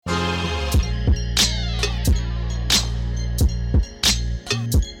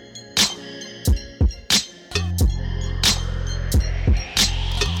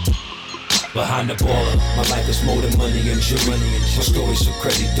behind the baller. My life is more than money and jewelry. My story's so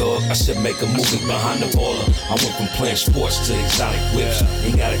crazy, dog. I said make a movie behind the baller. I went from playing sports to exotic whips.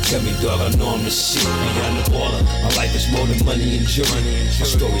 Ain't gotta tell me, dog. I know I'm the shit behind the baller. My life is more than money and jewelry. My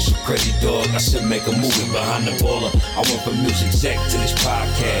story's so crazy, dog. I said make a movie behind the baller. I went from music exec to this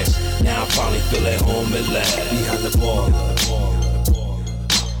podcast. Now I finally feel at home at last. Behind the baller.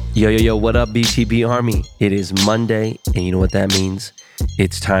 Yo, what up, BTB Army? It is Monday, and you know what that means.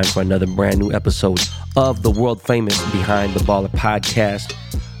 It's time for another brand new episode of the world famous Behind the Baller podcast,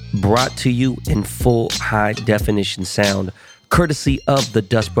 brought to you in full high definition sound, courtesy of the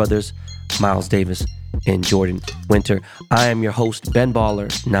Dust Brothers, Miles Davis and Jordan Winter. I am your host, Ben Baller,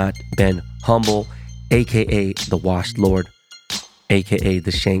 not Ben Humble, aka the Washed Lord, aka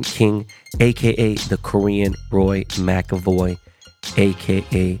the Shank King, aka the Korean Roy McAvoy,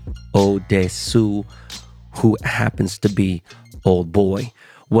 aka Odesu, who happens to be old boy.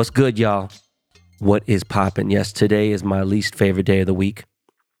 What's good, y'all? What is poppin'? Yes, today is my least favorite day of the week.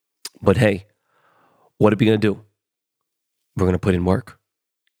 But hey, what are we gonna do? We're gonna put in work.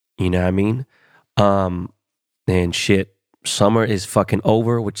 You know what I mean? And shit, summer is fucking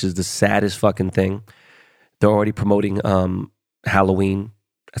over, which is the saddest fucking thing. They're already promoting Halloween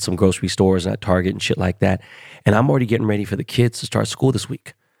at some grocery stores and at Target and shit like that. And I'm already getting ready for the kids to start school this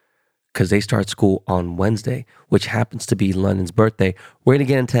week because they start school on Wednesday, which happens to be London's birthday. We're going to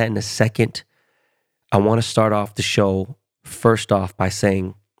get into that in a second. I want to start off the show first off by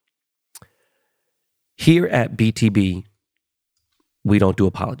saying, here at BTB, we don't do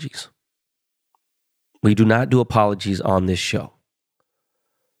apologies. We do not do apologies on this show.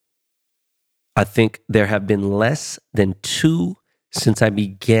 I think there have been less than 2 since I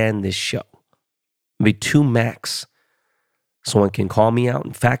began this show. Maybe 2 max. Someone can call me out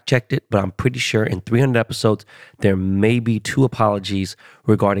and fact check it, but I'm pretty sure in 300 episodes, there may be 2 apologies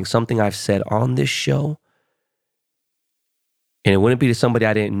regarding something I've said on this show. And it wouldn't be to somebody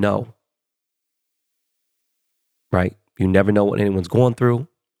I didn't know. Right? You never know what anyone's going through.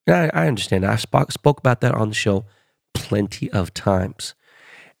 And I understand. I spoke about that on the show plenty of times.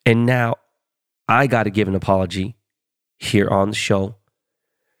 And now I got to give an apology here on the show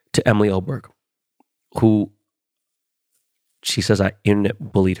to Emily Oberg, who she says I internet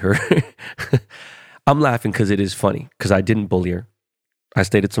bullied her. I'm laughing because it is funny, because I didn't bully her. I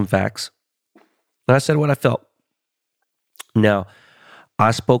stated some facts, and I said what I felt. Now,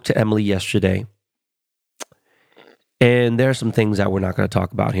 I spoke to Emily yesterday, and there are some things that we're not going to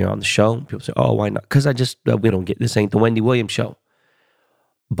talk about here on the show. People say, oh, why not? Because we don't get, this ain't the Wendy Williams show.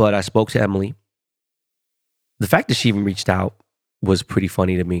 But I spoke to Emily. The fact that she even reached out was pretty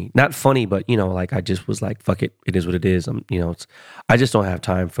funny to me. Not funny, but, like I just was like, fuck it. It is what it is. I just don't have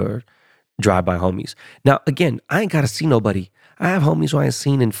time for drive-by homies. Now, again, I ain't got to see nobody. I have homies who I ain't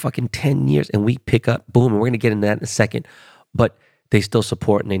seen in fucking 10 years, and we pick up, boom, and we're going to get into that in a second. But they still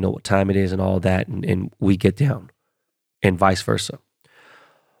support, and they know what time it is and all that, and we get down, and vice versa.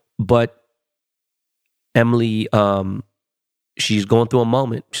 But Emily, she's going through a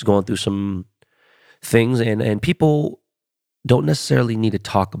moment. She's going through some things, and people don't necessarily need to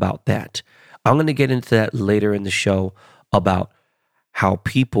talk about that. I'm going to get into that later in the show about how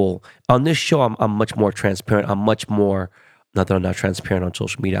people on this show, I'm much more transparent. I'm much more, not that I'm not transparent on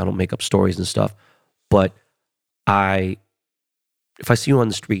social media. I don't make up stories and stuff, but if I see you on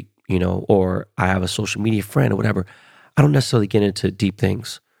the street, or I have a social media friend or whatever, I don't necessarily get into deep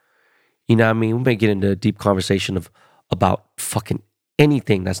things. You know what I mean? We may get into a deep conversation about fucking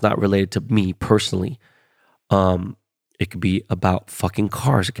anything that's not related to me personally. It could be about fucking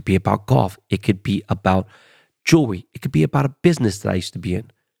cars. It could be about golf. It could be about jewelry. It could be about a business that I used to be in.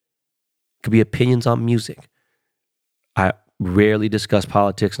 It could be opinions on music. I rarely discuss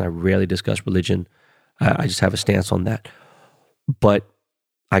politics and I rarely discuss religion. I just have a stance on that. But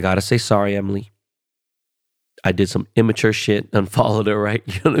I gotta say sorry, Emily. I did some immature shit, unfollowed her, right?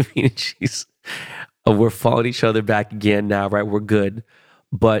 You know what I mean? We're following each other back again now, right? We're good.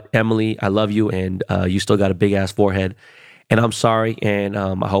 But Emily, I love you, and you still got a big ass forehead, and I'm sorry, and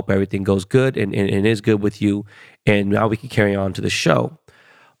I hope everything goes good and is good with you, and now we can carry on to the show.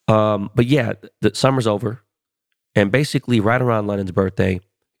 But yeah, the summer's over, and basically right around London's birthday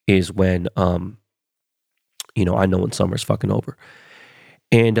is when, I know when summer's fucking over.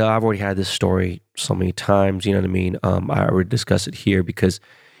 And I've already had this story so many times, you know what I mean? I already discussed it here because,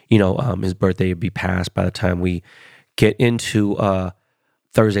 his birthday would be past by the time we get into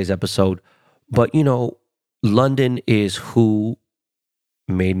Thursday's episode. But, London is who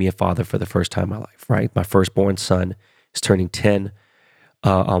made me a father for the first time in my life, right? My firstborn son is turning 10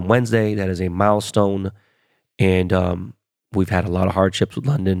 on Wednesday. That is a milestone. And we've had a lot of hardships with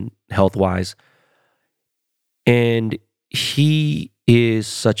London health-wise. And he is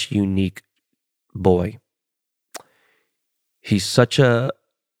such a unique boy. He's such a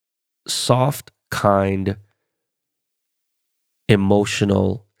soft, kind,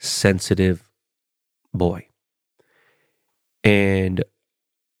 emotional, sensitive boy. And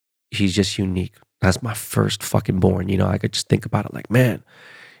he's just unique. That's my first fucking born. You know, I could just think about it like, man,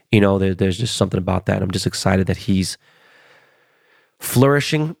 you know, there's just something about that. I'm just excited that he's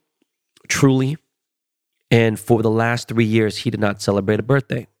flourishing truly. And for the last 3 years, he did not celebrate a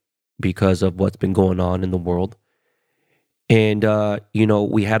birthday because of what's been going on in the world. And, you know,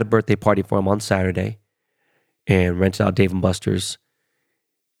 we had a birthday party for him on Saturday and rented out Dave & Buster's.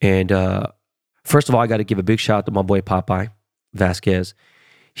 And first of all, I got to give a big shout out to my boy Popeye Vasquez.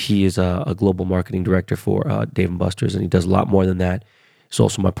 He is a global marketing director for Dave & Buster's, and he does a lot more than that. He's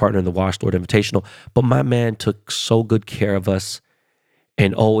also my partner in the Wash Lord Invitational. But my man took so good care of us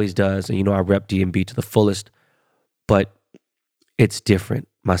and always does. And, you know, I rep D&B to the fullest, but it's different.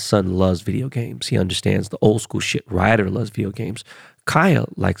 My son loves video games. He understands the old school shit. Ryder loves video games. Kaya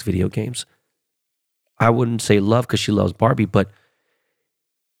likes video games. I wouldn't say love because she loves Barbie, but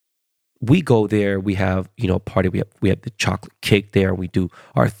we go there. We have, you know, a party. We have the chocolate cake there. We do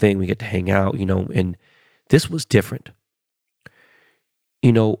our thing. We get to hang out, you know, and this was different.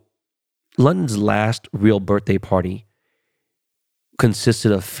 You know, London's last real birthday party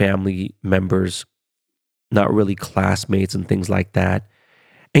consisted of family members, not really classmates and things like that.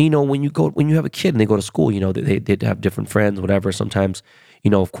 And, you know, when you have a kid and they go to school, you know, they have different friends, whatever. Sometimes,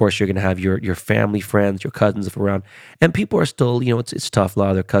 you know, of course, you're going to have your family friends, your cousins if around. And people are still, you know, it's tough. A lot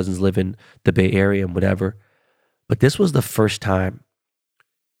of their cousins live in the Bay Area and whatever. But this was the first time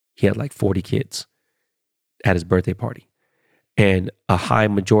he had like 40 kids at his birthday party. And a high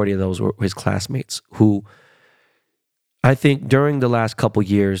majority of those were his classmates who I think during the last couple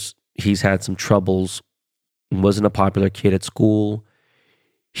years, he's had some troubles, wasn't a popular kid at school.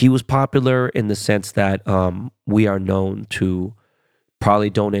 He was popular in the sense that we are known to probably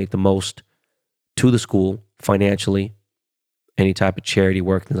donate the most to the school financially, any type of charity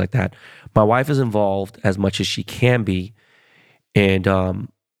work, things like that. My wife is involved as much as she can be. And,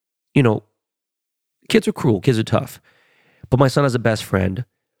 you know, kids are cruel. Kids are tough. But my son has a best friend.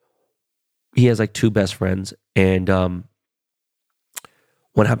 He has like 2 best friends. And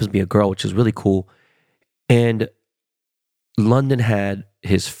one happens to be a girl, which is really cool. And London had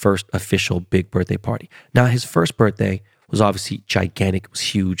his first official big birthday party. Now, his first birthday was obviously gigantic. It was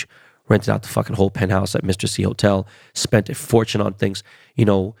huge. Rented out the fucking whole penthouse at Mr. C Hotel. Spent a fortune on things. You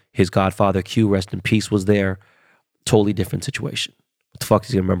know, his godfather, Q, rest in peace, was there. Totally different situation. What the fuck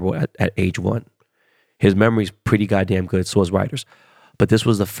is he going to remember at age 1? His memory's pretty goddamn good, so is Ryder's. But this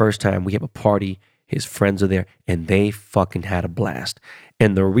was the first time we have a party. His friends are there, and they fucking had a blast.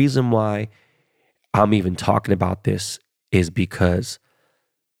 And the reason why I'm even talking about this is because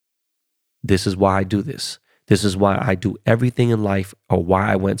this is why I do this. This is why I do everything in life, or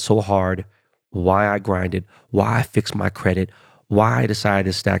why I went so hard, why I grinded, why I fixed my credit, why I decided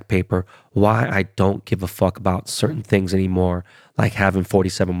to stack paper, why I don't give a fuck about certain things anymore, like having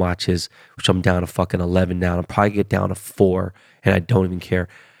 47 watches, which I'm down to fucking 11 now. I'll probably get down to 4, and I don't even care.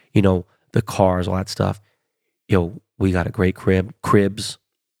 You know, the cars, all that stuff. Yo, we got a great cribs.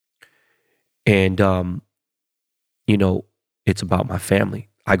 And, you know, it's about my family.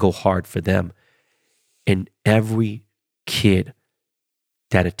 I go hard for them. And every kid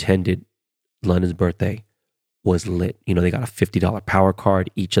that attended London's birthday was lit. You know, they got a $50 power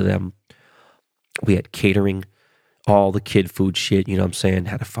card, each of them. We had catering, all the kid food shit, you know what I'm saying?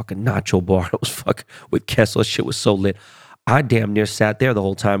 Had a fucking nacho bar. It was fucking with Kessler. Shit was so lit. I damn near sat there the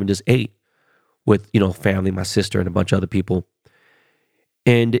whole time and just ate with, you know, family, my sister, and a bunch of other people.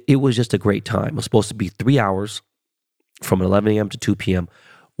 And it was just a great time. It was supposed to be 3 hours from 11 a.m. to 2 p.m.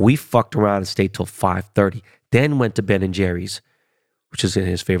 We fucked around and stayed till 5:30. Then went to Ben & Jerry's, which is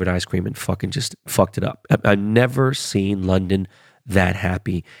his favorite ice cream, and fucking just fucked it up. I've never seen London that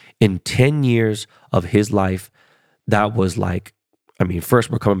happy. In 10 years of his life, that was like, I mean,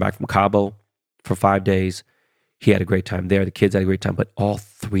 first we're coming back from Cabo for 5 days. He had a great time there. The kids had a great time, but all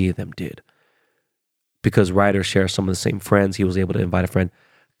 3 of them did. Because Ryder shares some of the same friends, he was able to invite a friend.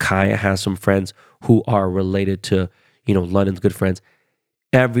 Kaya has some friends who are related to, you know, London's good friends.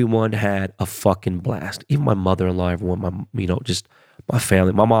 Everyone had a fucking blast. Even my mother-in-law, everyone, just my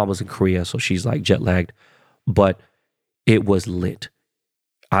family. My mom was in Korea, so she's like jet lagged. But it was lit.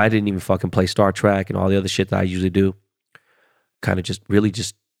 I didn't even fucking play Star Trek and all the other shit that I usually do. Kind of just really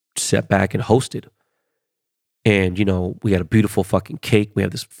just sat back and hosted. And, you know, we had a beautiful fucking cake. We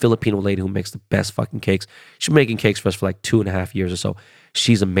have this Filipino lady who makes the best fucking cakes. She's been making cakes for us for like 2.5 years or so.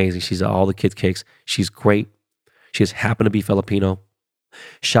 She's amazing. She's all the kids' cakes. She's great. She just happened to be Filipino.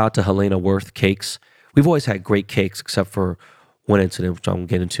 Shout out to Helena Worth Cakes. We've always had great cakes, except for one incident, which I won't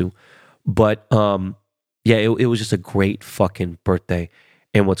get into. But yeah, it was just a great fucking birthday.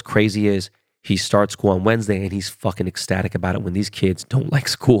 And what's crazy is he starts school on Wednesday and he's fucking ecstatic about it when these kids don't like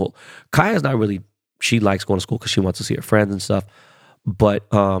school. Kaya's not really, she likes going to school because she wants to see her friends and stuff. But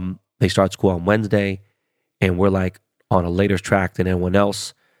they start school on Wednesday and we're like on a later track than anyone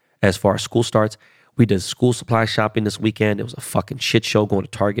else as far as school starts. We did school supply shopping this weekend. It was a fucking shit show going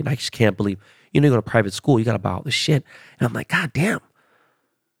to Target. And I just can't believe, you know, you go to private school, you got to buy all this shit. And I'm like, God damn,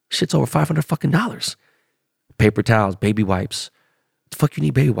 shit's over $500 fucking dollars. Paper towels, baby wipes. What the fuck you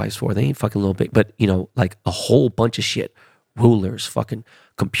need baby wipes for? They ain't fucking little big, but you know, like a whole bunch of shit. Rulers, fucking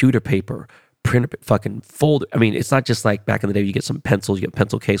computer paper, printer, fucking folder. I mean, it's not just like back in the day, you get some pencils, you get a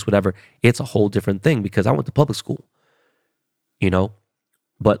pencil case, whatever. It's a whole different thing because I went to public school, you know?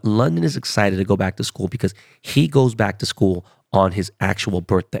 But London is excited to go back to school because he goes back to school on his actual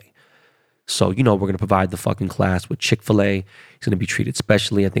birthday. So, you know, we're going to provide the fucking class with Chick-fil-A. He's going to be treated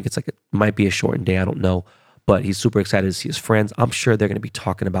specially. I think it's like, it might be a shortened day. I don't know. But he's super excited to see his friends. I'm sure they're going to be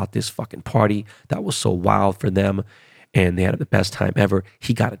talking about this fucking party that was so wild for them. And they had the best time ever.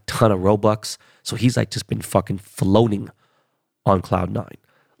 He got a ton of Robux. So he's like just been fucking floating on cloud nine.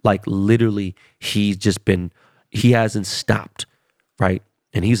 Like literally, he hasn't stopped, right?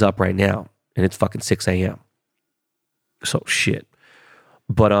 And he's up right now. And it's fucking 6 a.m. So shit.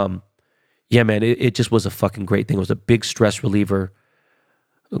 But yeah, man, it just was a fucking great thing. It was a big stress reliever.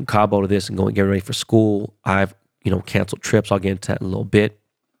 Cabo to this and going get ready for school. I've, you know, canceled trips. I'll get into that in a little bit.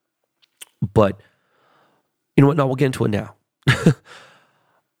 But you know what? No, we'll get into it now.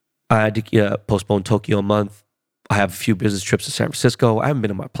 I had to postpone Tokyo a month. I have a few business trips to San Francisco. I haven't been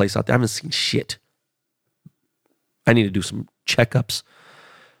to my place out there. I haven't seen shit. I need to do some checkups.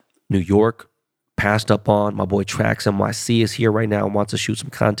 New York, passed up on. My boy Trax NYC is here right now and wants to shoot some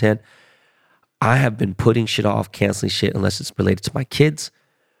content. I have been putting shit off, canceling shit unless it's related to my kids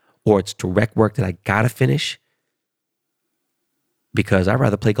or it's direct work that I gotta finish because I'd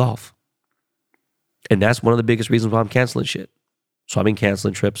rather play golf. And that's one of the biggest reasons why I'm canceling shit. So I've been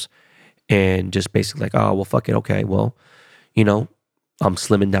canceling trips and just basically like, oh, well, fuck it. Okay, well, you know, I'm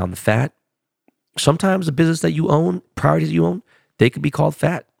slimming down the fat. Sometimes the business that you own, priorities you own, they could be called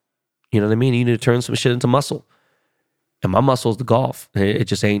fat. You know what I mean? You need to turn some shit into muscle. And my muscle is the golf. It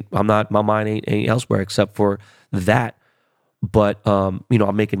just ain't, my mind ain't elsewhere except for that. But, you know,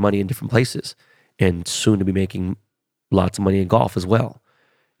 I'm making money in different places and soon to be making lots of money in golf as well.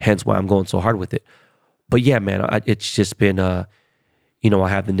 Hence why I'm going so hard with it. But yeah, man, it's just been, you know, I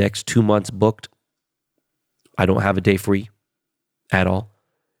have the next 2 months booked. I don't have a day free at all.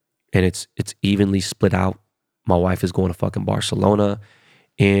 And it's evenly split out. My wife is going to fucking Barcelona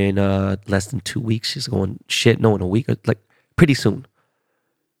in less than 2 weeks. She's going, in a week, like pretty soon.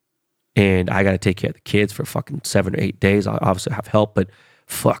 And I got to take care of the kids for fucking 7 or 8 days. I obviously have help, but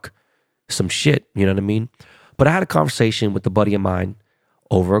fuck, some shit, you know what I mean? But I had a conversation with a buddy of mine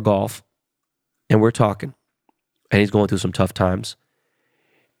over a golf, and we're talking, and he's going through some tough times.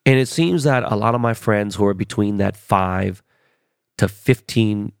 And it seems that a lot of my friends who are between that 5 to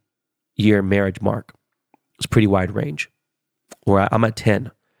 15 year marriage mark, it's pretty wide range, where I'm at 10.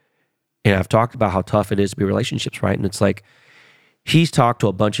 And I've talked about how tough it is to be relationships, right? And it's like, he's talked to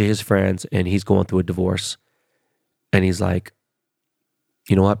a bunch of his friends and he's going through a divorce. And he's like,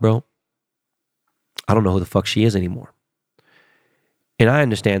 you know what, bro? I don't know who the fuck she is anymore. And I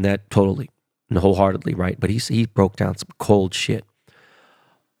understand that totally and wholeheartedly, right? But he broke down some cold shit.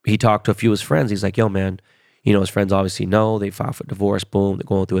 He talked to a few of his friends. He's like, yo, man, you know, his friends obviously know. They filed for divorce. Boom. They're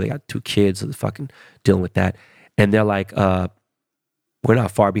going through it. They got 2 kids. So they're fucking dealing with that. And they're like, we're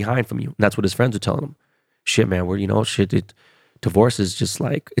not far behind from you. And that's what his friends are telling him. Shit, man, we're, you know, divorce is just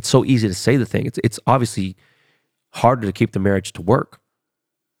like, it's so easy to say the thing. It's obviously harder to keep the marriage to work.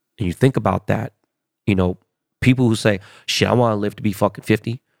 And you think about that, you know, people who say, shit, I want to live to be fucking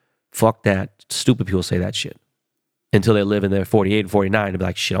 50. Fuck that. Stupid people say that shit. Until they live in their 48 and 49 and be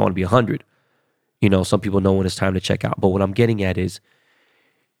like, shit, I want to be 100. You know, some people know when it's time to check out. But what I'm getting at is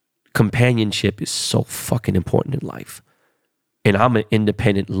companionship is so fucking important in life. And I'm an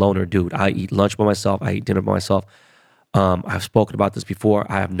independent loner dude. I eat lunch by myself. I eat dinner by myself. I've spoken about this before.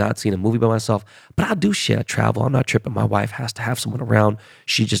 I have not seen a movie by myself, but I do shit. I travel. I'm not tripping. My wife has to have someone around.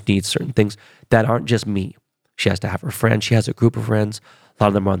 She just needs certain things that aren't just me. She has to have her friends. She has a group of friends. A lot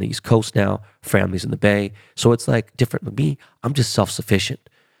of them are on the East Coast now, families in the Bay. So it's like different with me. I'm just self-sufficient.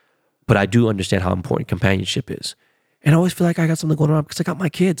 But I do understand how important companionship is. And I always feel like I got something going on because I got my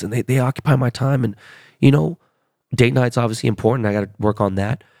kids and they occupy my time. And, you know, date night's obviously important. I got to work on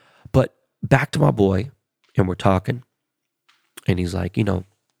that. But back to my boy and we're talking. And he's like,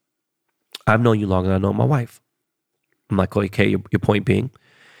 I've known you longer than I know my wife. I'm like, okay, your point being?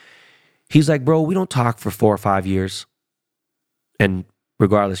 He's like, bro, we don't talk for 4 or 5 years. And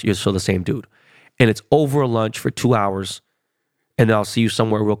regardless, you're still the same dude. And it's over a lunch for 2 hours. And then I'll see you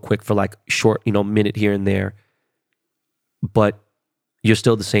somewhere real quick for like short, minute here and there. But you're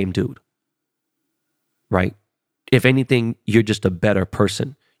still the same dude. Right? If anything, you're just a better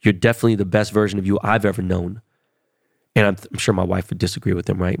person. You're definitely the best version of you I've ever known. And I'm sure my wife would disagree with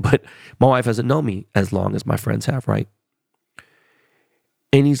him, right? But my wife hasn't known me as long as my friends have, right?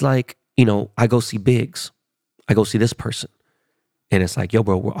 And he's like, I go see Biggs. I go see this person. And it's like, yo,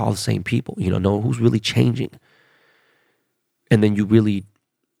 bro, we're all the same people. No, who's really changing? And then you really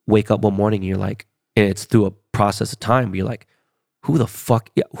wake up one morning and you're like, and it's through a process of time, but you're like, who the fuck,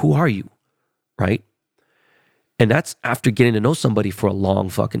 who are you? Right? And that's after getting to know somebody for a long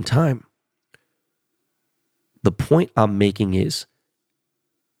fucking time. The point I'm making is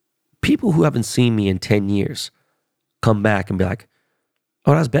people who haven't seen me in 10 years come back and be like,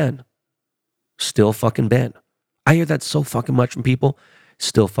 oh, that's Ben. Still fucking Ben. I hear that so fucking much from people.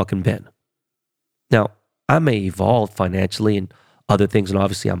 Still fucking Ben. Now, I may evolve financially and other things, and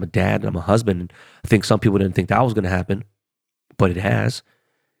obviously I'm a dad and I'm a husband, and I think some people didn't think that was going to happen, but it has.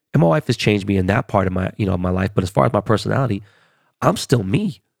 And my wife has changed me in that part of my, my life. But as far as my personality, I'm still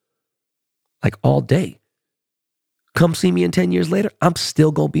me. Like all day. Come see me in 10 years later, I'm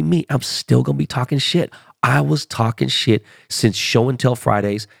still going to be me. I'm still going to be talking shit. I was talking shit since show and tell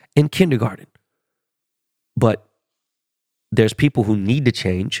Fridays in kindergarten. But there's people who need to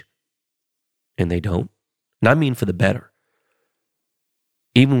change and they don't. And I mean for the better.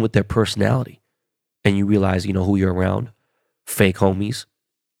 Even with their personality. And you realize, who you're around. Fake homies.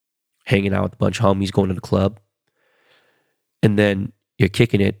 Hanging out with a bunch of homies, going to the club. And then you're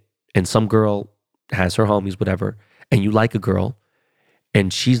kicking it and some girl has her homies, whatever, and you like a girl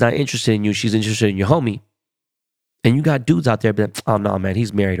and she's not interested in you, she's interested in your homie. And you got dudes out there be like, oh no, man,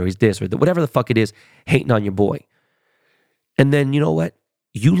 he's married or he's this or whatever the fuck it is, hating on your boy. And then you know what?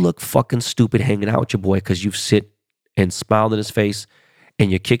 You look fucking stupid hanging out with your boy because you've sit and smiled in his face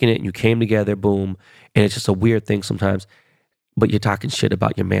and you're kicking it and you came together, boom. And it's just a weird thing sometimes. But you're talking shit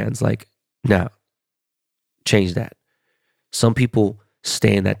about your man's like, nah, change that. Some people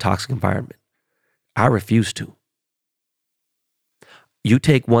stay in that toxic environment. I refuse to. You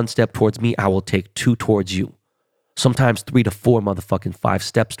take 1 step towards me, I will take 2 towards you. Sometimes 3 to 4 motherfucking 5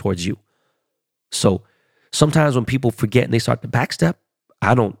 steps towards you. So sometimes when people forget and they start to backstep,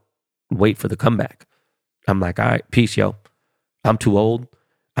 I don't wait for the comeback. I'm like, all right, peace, yo. I'm too old.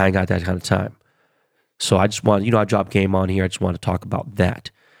 I ain't got that kind of time. So I just want, I drop game on here. I just want to talk about that.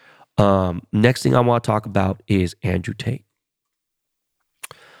 Next thing I want to talk about is Andrew Tate.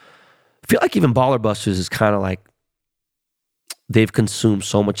 I feel like even Baller Busters is kind of like they've consumed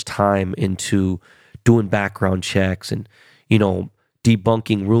so much time into doing background checks and,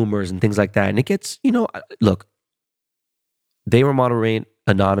 debunking rumors and things like that. And it gets, look, they remain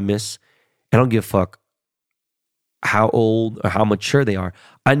anonymous. I don't give a fuck how old or how mature they are.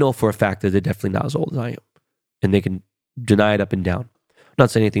 I know for a fact that they're definitely not as old as I am. And they can deny it up and down. I'm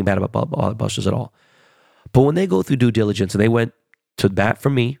not saying anything bad about Baller Busters at all. But when they go through due diligence and they went to bat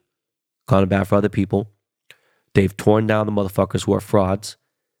for me, gone to bat for other people, they've torn down the motherfuckers who are frauds.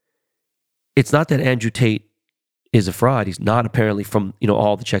 It's not that Andrew Tate is a fraud. He's not, apparently, from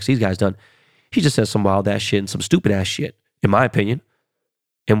all the checks these guys done. He just says some wild ass shit and some stupid ass shit, in my opinion,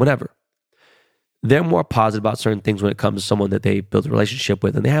 and whatever. They're more positive about certain things when it comes to someone that they build a relationship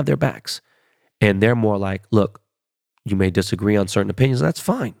with and they have their backs. And they're more like, look, you may disagree on certain opinions, that's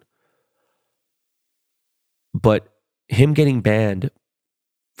fine. But him getting banned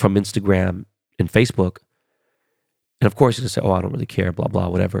from Instagram and Facebook, and of course he's going to say, oh, I don't really care, blah, blah,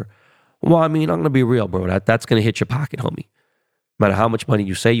 whatever. Well, I mean, I'm going to be real, bro. That's going to hit your pocket, homie. No matter how much money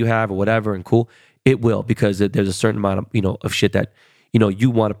you say you have or whatever, and cool, it will, because there's a certain amount of, of shit that,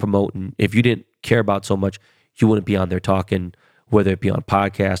 you want to promote. And if you didn't care about so much, you wouldn't be on there talking, whether it be on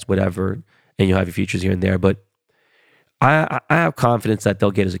podcast, whatever, and you'll have your features here and there. But I have confidence that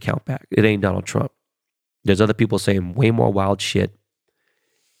they'll get his account back. It ain't Donald Trump. There's other people saying way more wild shit.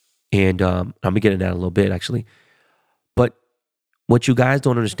 And I'm going to get into that in a little bit, actually. But what you guys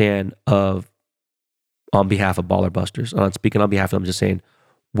don't understand on behalf of Baller Busters, I'm not speaking on behalf of them, I'm just saying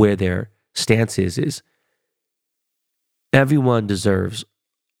where their stance is everyone deserves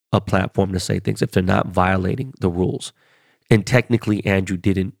a platform to say things if they're not violating the rules. And technically,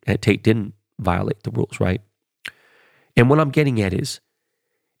 Tate didn't violate the rules, right? And what I'm getting at is,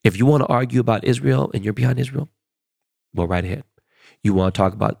 if you want to argue about Israel and you're behind Israel, go right ahead. You want to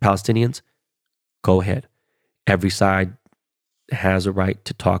talk about Palestinians? Go ahead. every side has a right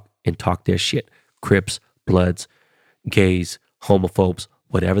to talk and talk their shit. Crips, Bloods, gays, homophobes,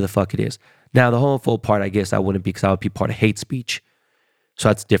 whatever the fuck it is. Now, the homophobe part, I guess I wouldn't be because I would be part of hate speech. So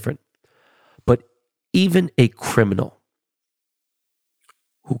that's different. But even a criminal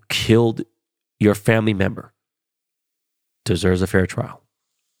who killed your family member deserves a fair trial,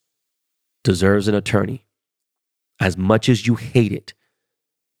 deserves an attorney. As much as you hate it,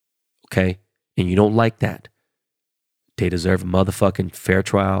 okay, and you don't like that, they deserve a motherfucking fair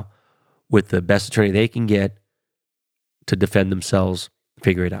trial with the best attorney they can get to defend themselves,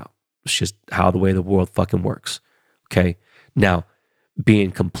 figure it out. It's just how the way the world fucking works, okay? Now,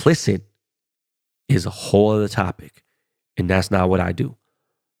 being complicit is a whole other topic, and that's not what I do.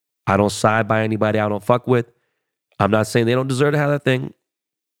 I don't side by anybody I don't fuck with. I'm not saying they don't deserve to have that thing.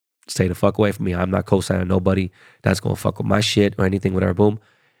 Stay the fuck away from me. I'm not co-signing nobody that's going to fuck with my shit or anything, whatever, boom.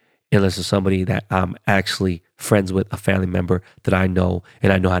 Unless it's somebody that I'm actually friends with, a family member that I know,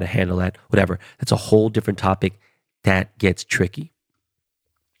 and I know how to handle that, whatever. That's a whole different topic that gets tricky.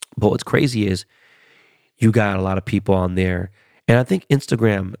 But what's crazy is you got a lot of people on there, and I think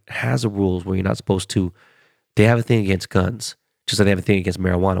Instagram has rules where you're not supposed to, they have a thing against guns, just like they have a thing against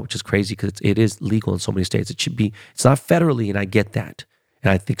marijuana, which is crazy because it is legal in so many states. It should be, it's not federally, and I get that.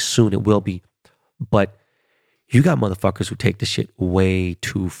 And I think soon it will be. But you got motherfuckers who take this shit way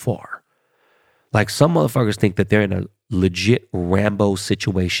too far. Like some motherfuckers think that they're in a legit Rambo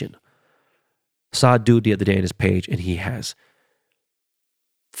situation. Saw a dude the other day on his page and he has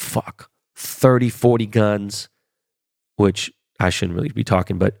 30, 40 guns, which I shouldn't really be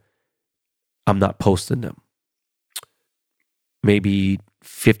talking, but I'm not posting them. Maybe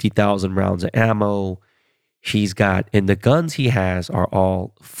 50,000 rounds of ammo. He's got, and the guns he has are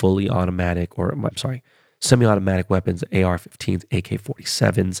all fully automatic, or I'm sorry, semi-automatic weapons, AR-15s,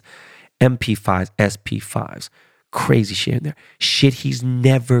 AK-47s, MP5s, SP5s. Crazy shit in there. Shit he's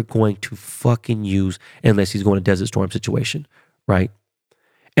never going to fucking use unless he's going to Desert Storm situation, right?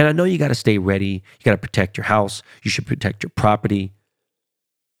 And I know you got to stay ready. You got to protect your house. You should protect your property.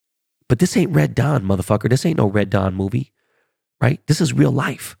 But this ain't Red Dawn, motherfucker. This ain't no Red Dawn movie, right? This is real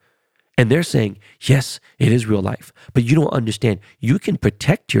life. And they're saying, yes, it is real life. But you don't understand. You can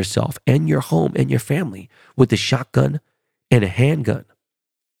protect yourself and your home and your family with a shotgun and a handgun.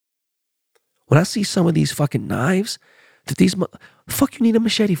 When I see some of these fucking knives, that these, fuck you need a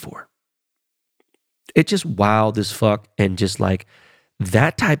machete for? It's just wild as fuck. And just like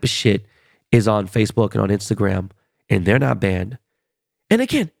that type of shit is on Facebook and on Instagram, and they're not banned. And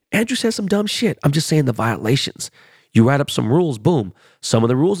again, Andrew says some dumb shit. I'm just saying the violations. You write up some rules, boom. Some of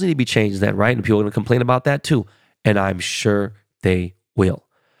the rules need to be changed then, right? And people are going to complain about that too. And I'm sure they will.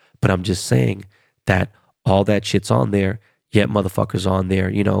 But I'm just saying that all that shit's on there, yet motherfuckers on there,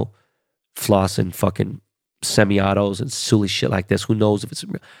 you know, flossing fucking semi-autos and silly shit like this. Who knows if it's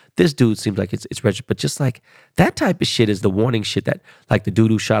real? This dude seems like it's registered. But just like that type of shit is the warning shit that, like the dude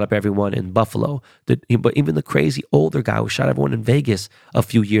who shot up everyone in Buffalo, but even the crazy older guy who shot everyone in Vegas a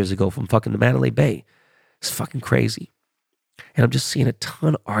few years ago from fucking the Mandalay Bay. It's fucking crazy. And I'm just seeing a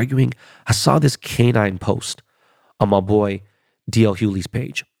ton of arguing. I saw this canine post on my boy DL Hewley's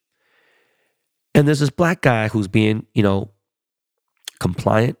page. And there's this black guy who's being, you know,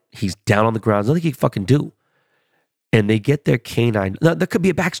 compliant. He's down on the ground. There's nothing he can fucking do. And they get their canine. Now, there could be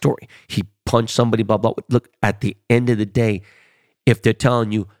a backstory. He punched somebody, blah, blah. Look, at the end of the day, if they're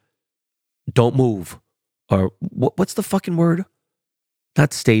telling you, don't move, or what's the fucking word?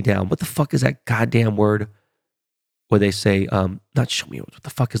 Not stay down. What the fuck is that goddamn word where they say, not show me, what the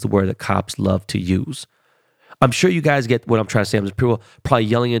fuck is the word that cops love to use? I'm sure you guys get what I'm trying to say. I'm just people probably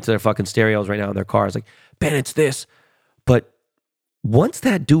yelling into their fucking stereos right now in their cars like, Ben, it's this. But once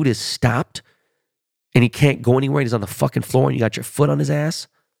that dude is stopped and he can't go anywhere, and he's on the fucking floor and you got your foot on his ass,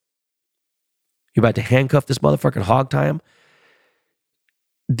 you're about to handcuff this motherfucker and hog tie him.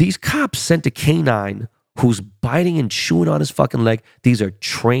 These cops sent a canine who's biting and chewing on his fucking leg. These are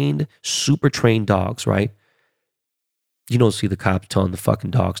trained, super trained dogs, right? You don't see the cops telling the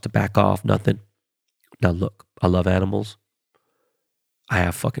fucking dogs to back off, nothing. Now look, I love animals. I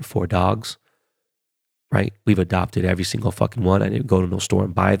have fucking 4 dogs, right? We've adopted every single fucking one. I didn't go to no store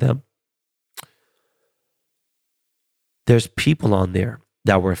and buy them. There's people on there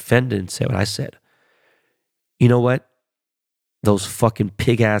that were offended and said what I said. You know what? Those fucking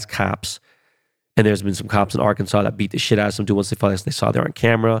pig-ass cops. And there's been some cops in Arkansas that beat the shit out of some dude once they saw they're on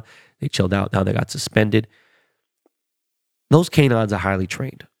camera. They chilled out. Now they got suspended. Those canines are highly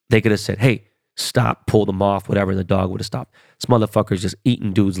trained. They could have said, hey, stop, pull them off, whatever, and the dog would have stopped. This motherfucker's just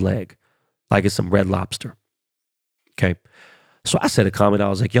eating dude's leg like it's some Red Lobster. Okay? So I said a comment. I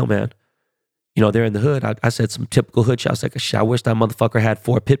was like, yo, man, You know, they're in the hood. I said some typical hood shit. I was like, I wish that motherfucker had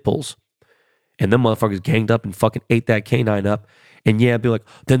 4 pit bulls. And them motherfuckers ganged up and fucking ate that canine up. And yeah, I'd be like,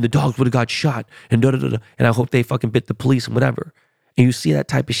 then the dogs would have got shot. And da-da-da-da. And I hope they fucking bit the police and whatever. And you see that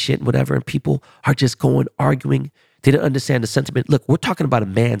type of shit and whatever. And people are just going, arguing. They don't understand the sentiment. Look, we're talking about a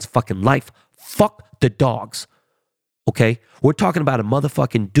man's fucking life. Fuck the dogs. Okay? We're talking about a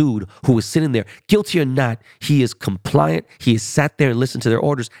motherfucking dude who was sitting there, guilty or not, he is compliant. He has sat there and listened to their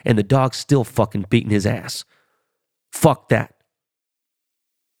orders, and the dog's still fucking beating his ass. Fuck that.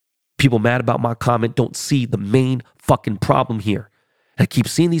 People mad about my comment don't see the main fucking problem here. I keep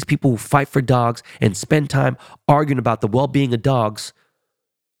seeing these people who fight for dogs and spend time arguing about the well-being of dogs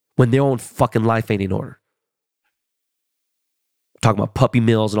when their own fucking life ain't in order. Talking about puppy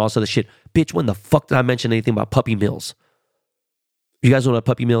mills and all this other shit. Bitch, when the fuck did I mention anything about puppy mills? You guys know what a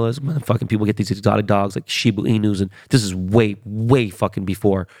puppy mill is? Fucking people get these exotic dogs like Shiba Inus, and this is way, way fucking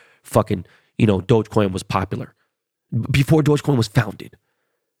before fucking, you know, Dogecoin was popular. Before Dogecoin was founded.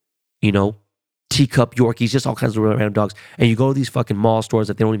 You know, teacup Yorkies, just all kinds of random dogs. And you go to these fucking mall stores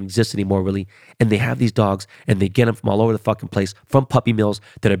that they don't even exist anymore, really, and they have these dogs, and they get them from all over the fucking place, from puppy mills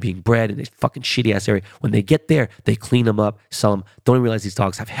that are being bred in this fucking shitty ass area. When they get there, they clean them up, sell them. Don't even realize these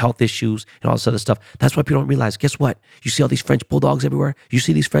dogs have health issues and all this other stuff. That's why people don't realize. Guess what? You see all these French bulldogs everywhere. You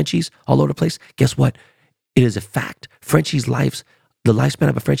see these Frenchies all over the place. Guess what? It is a fact. Frenchies' lives, the lifespan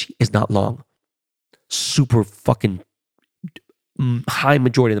of a Frenchie is not long. Super fucking high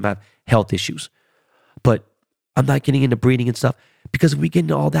majority of them have health issues. But I'm not getting into breeding and stuff because if we get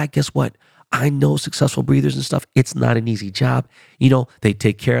into all that, guess what? I know successful breeders and stuff. It's not an easy job. You know, they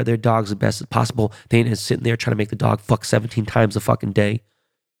take care of their dogs the best as possible. They ain't just sitting there trying to make the dog fuck 17 times a fucking day.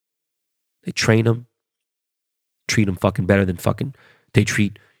 They train them, treat them fucking better than fucking they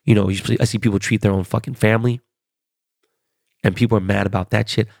treat, you know, I see people treat their own fucking family. And people are mad about that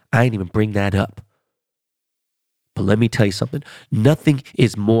shit. I ain't even bring that up. But let me tell you something. Nothing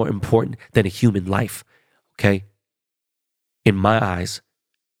is more important than a human life, okay? In my eyes,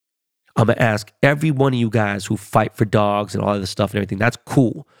 I'm going to ask every one of you guys who fight for dogs and all of this stuff and everything, that's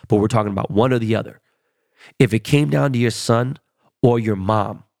cool, but we're talking about one or the other. If it came down to your son or your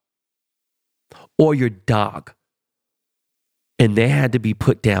mom or your dog and they had to be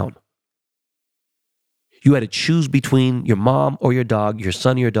put down, you had to choose between your mom or your dog, your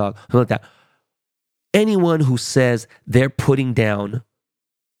son or your dog, something like that. Anyone who says they're putting down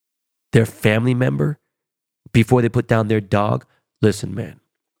their family member before they put down their dog, listen, man,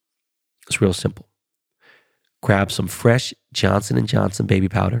 it's real simple. Grab some fresh Johnson & Johnson baby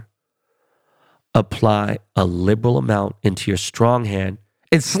powder, apply a liberal amount into your strong hand,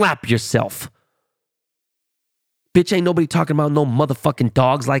 and slap yourself. Bitch, ain't nobody talking about no motherfucking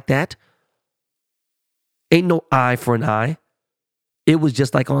dogs like that. Ain't no eye for an eye. It was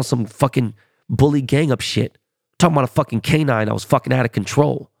just like on some fucking bully gang up shit. Talking about a fucking canine that was fucking out of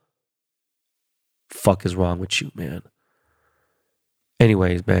control. Fuck is wrong with you, man?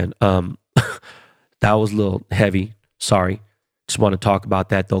 Anyways, man, that was a little heavy. Sorry. Just want to talk about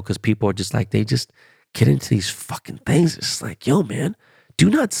that though, because people are just like, they just get into these fucking things. It's like, yo, man, do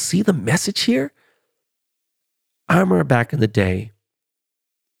you not see the message here? I remember back in the day,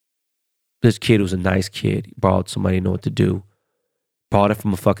 this kid was a nice kid. He borrowed somebody to know what to do. Borrowed it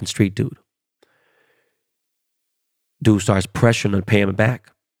from a fucking street dude. Dude starts pressuring to pay him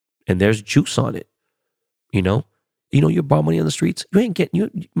back. And there's juice on it. You know? You borrow money on the streets. You ain't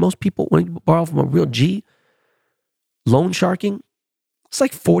getting, most people, when you borrow from a real G, loan sharking, it's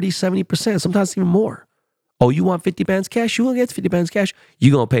like 40, 70%, sometimes even more. Oh, you want 50 bands cash? You gonna get 50 bands cash.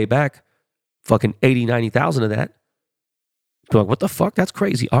 You gonna pay back fucking 80, 90,000 of that. You're like, what the fuck? That's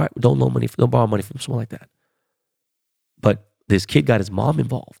crazy. All right, don't borrow money from someone like that. But this kid got his mom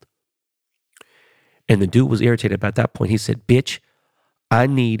involved. And the dude was irritated at that point. He said, bitch, I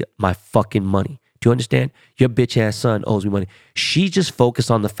need my fucking money. Do you understand? Your bitch ass son owes me money. She just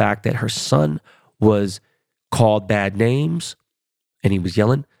focused on the fact that her son was called bad names and he was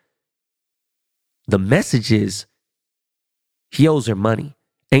yelling. The message is he owes her money.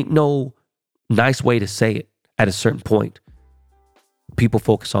 Ain't no nice way to say it at a certain point. People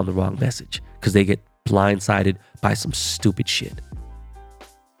focus on the wrong message because they get blindsided by some stupid shit.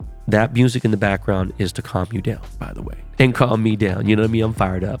 That music in the background is to calm you down, by the way, and calm me down. You know what I mean? I'm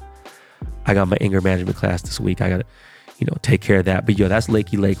fired up. I got my anger management class this week. I got to, take care of that. But that's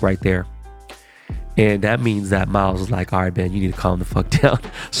Lakey Lake right there. And that means that Miles is like, all right, man, you need to calm the fuck down.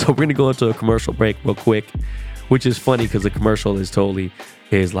 So we're going to go into a commercial break real quick, which is funny because the commercial is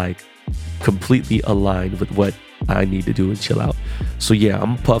like completely aligned with what I need to do and chill out. So yeah, I'm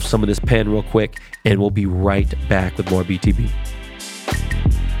going to puff some of this pen real quick and we'll be right back with more BTB.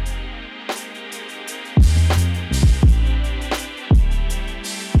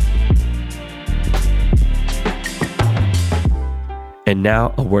 And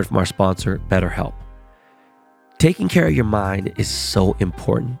now a word from our sponsor, BetterHelp. Taking care of your mind is so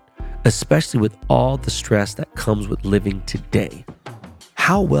important, especially with all the stress that comes with living today.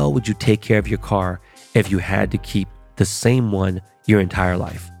 How well would you take care of your car if you had to keep the same one your entire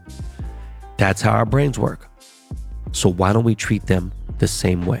life? That's how our brains work. So why don't we treat them the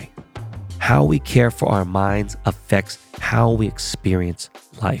same way? How we care for our minds affects how we experience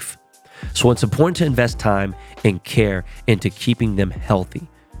life. So it's important to invest time and care into keeping them healthy.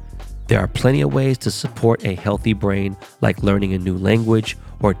 There are plenty of ways to support a healthy brain, like learning a new language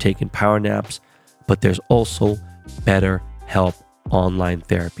or taking power naps, but there's also BetterHelp online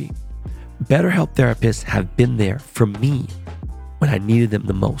therapy. BetterHelp therapists have been there for me when I needed them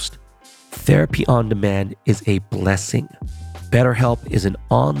the most. Therapy on demand is a blessing. BetterHelp is an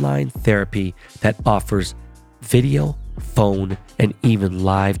online therapy that offers video, phone, and even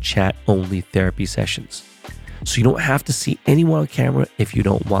live chat only therapy sessions. So you don't have to see anyone on camera if you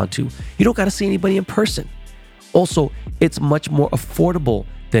don't want to. You don't got to see anybody in person. Also, it's much more affordable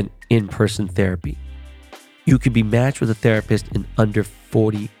than in-person therapy. You could be matched with a therapist in under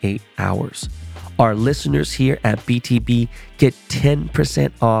 48 hours. Our listeners here at BTB get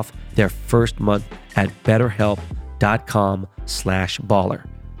 10% off their first month at betterhelp.com/baller.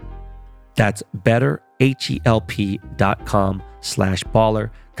 That's betterhelp.com/baller.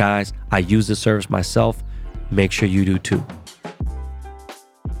 Guys, I use this service myself. Make sure you do too.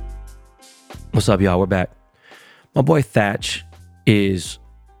 What's up, y'all? We're back. My boy Thatch is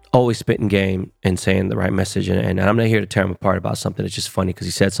always spitting game and saying the right message. And I'm not here to tear him apart about something. It's just funny because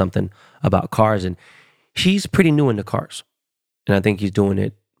he said something about cars. And he's pretty new into cars. And I think he's doing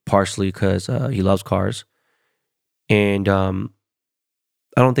it partially because he loves cars. And I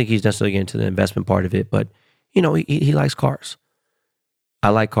don't think he's necessarily getting into the investment part of it. But, you know, he likes cars. I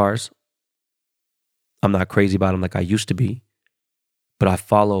like cars. I'm not crazy about them like I used to be, but I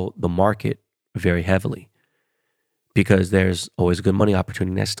follow the market very heavily because there's always a good money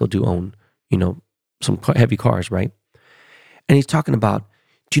opportunity. And I still do own, you know, some heavy cars, right? And he's talking about,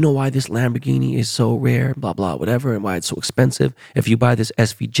 do you know why this Lamborghini is so rare, blah, blah, whatever, and why it's so expensive? If you buy this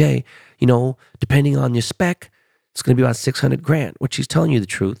SVJ, you know, depending on your spec, it's going to be about $600,000, which he's telling you the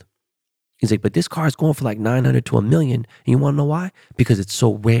truth. He's like, but this car is going for like 900 to $1 million. And you want to know why? Because it's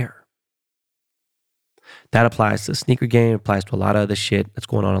so rare. That applies to the sneaker game, applies to a lot of other shit that's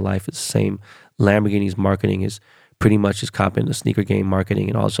going on in life. It's the same. Lamborghini's marketing is pretty much just copying the sneaker game marketing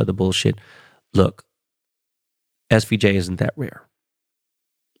and all this other bullshit. Look, SVJ isn't that rare.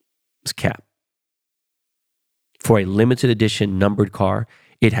 It's cap. For a limited edition numbered car,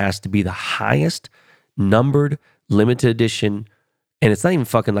 it has to be the highest numbered limited edition, and it's not even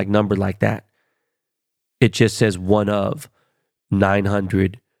fucking like numbered like that. It just says one of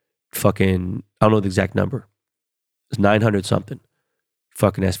 900 fucking, I don't know the exact number. It's 900 something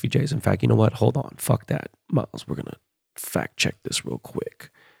fucking SVJs. In fact, you know what? Hold on. Fuck that. Miles, we're going to fact check this real quick.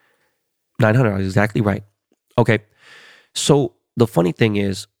 900 is exactly right. Okay. So the funny thing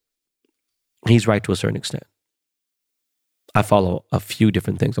is, he's right to a certain extent. I follow a few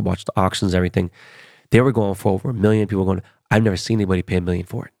different things. I watch the auctions, everything. They were going for over $1 million. People were going, I've never seen anybody pay $1 million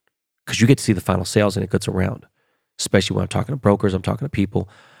for it. Because you get to see the final sales and it gets around. Especially when I'm talking to brokers, I'm talking to people.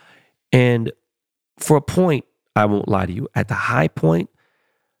 And for a point, I won't lie to you, at the high point,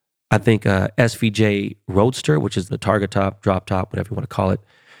 I think SVJ Roadster, which is the target top, drop top, whatever you want to call it,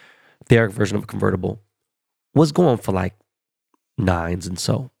 their version of a convertible, was going for like nines and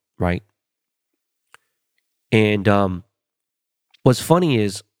so, right? And what's funny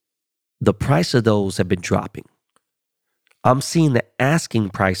is the price of those have been dropping. I'm seeing the asking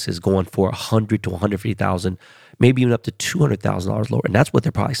prices going for 100 to 150,000, maybe even up to $200,000 lower. And that's what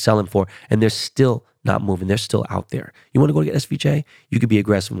they're probably selling for. And they're still not moving. They're still out there. You want to go get SVJ? You could be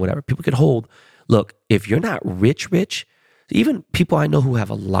aggressive and whatever. People could hold. Look, if you're not rich, even people I know who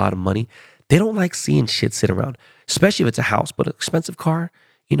have a lot of money, they don't like seeing shit sit around, especially if it's a house, but an expensive car,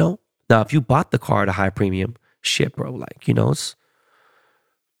 you know? Now, if you bought the car at a high premium, shit, bro, like, you know, it's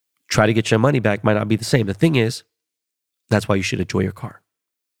try to get your money back might not be the same. The thing is, that's why you should enjoy your car.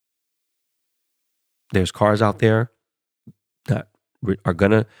 There's cars out there that are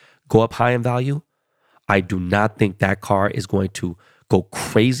going to go up high in value. I do not think that car is going to go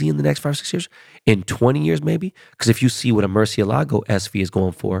crazy in the next 5 or 6 years. In 20 years, maybe. Because if you see what a Murcielago SV is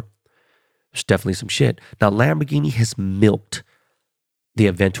going for, there's definitely some shit. Now, Lamborghini has milked the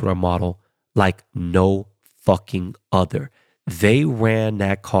Aventador model like no fucking other. They ran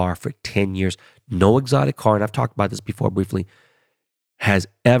that car for 10 years. No exotic car, and I've talked about this before briefly, has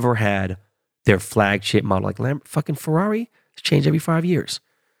ever had their flagship model. Like fucking Ferrari, it's changed every 5 years.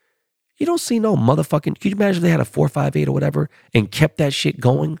 You don't see no motherfucking, could you imagine if they had a 458 or whatever and kept that shit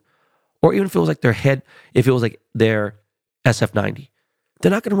going? Or even if it was like if it was like their SF90.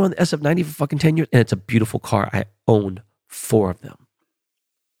 They're not going to run the SF90 for fucking 10 years. And it's a beautiful car. I own 4 of them.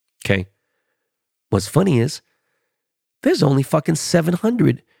 Okay. What's funny is there's only fucking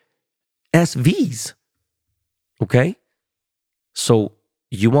 700 SVs. Okay. So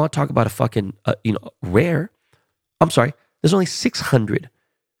you want to talk about a fucking, rare. I'm sorry. There's only 600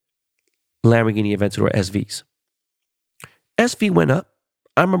 Lamborghini Aventador SVs. SV went up.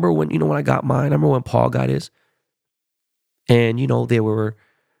 I remember when I got mine. I remember when Paul got his. And, they were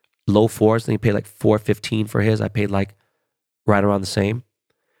low 4s. Then he paid like $415 for his. I paid like right around the same.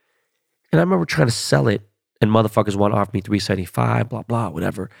 And I remember trying to sell it. And motherfuckers want to offer me $375, blah, blah,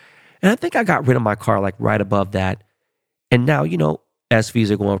 whatever. And I think I got rid of my car like right above that. And now,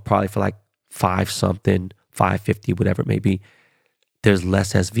 SVs are going probably for like 5 something, 550, whatever it may be. There's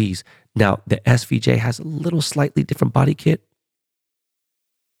less SVs. Now, the SVJ has a little slightly different body kit.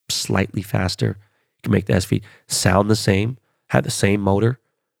 Slightly faster. You can make the SV sound the same, have the same motor.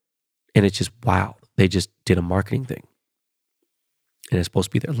 And it's just, wow. They just did a marketing thing. And it's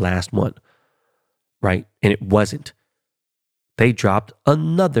supposed to be their last one. Right? And it wasn't. They dropped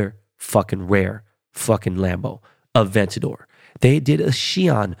another fucking rare fucking Lambo, Aventador. They did a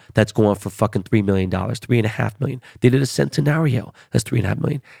Xi'an that's going for fucking $3 million, $3.5 million. They did a Centenario that's $3.5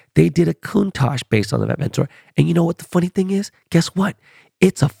 million. They did a Countach based on the Aventador. And you know what the funny thing is? Guess what?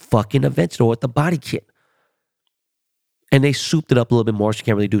 It's a fucking Aventador with the body kit. And they souped it up a little bit more. So you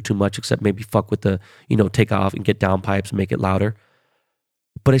can't really do too much except maybe fuck with the, take off and get down pipes and make it louder.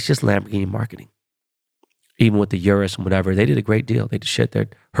 But it's just Lamborghini marketing. Even with the Urus and whatever, they did a great deal. They did shit. Their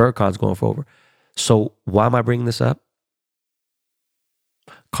Huracan's going for over. So why am I bringing this up?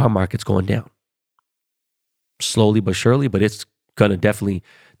 Car market's going down. Slowly but surely, but it's going to definitely,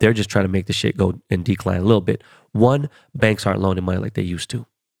 they're just trying to make the shit go and decline a little bit. 1, banks aren't loaning money like they used to.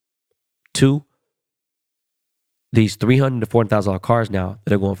 2, these $300,000 to $400,000 cars now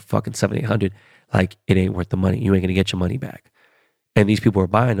that are going for fucking $700,000, $800,000, like it ain't worth the money. You ain't going to get your money back. And these people are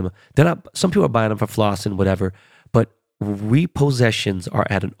buying them. They're not, some people are buying them for floss and whatever, but repossessions are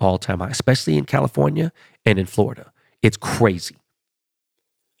at an all-time high, especially in California and in Florida. It's crazy.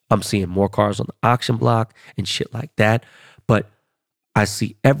 I'm seeing more cars on the auction block and shit like that. But I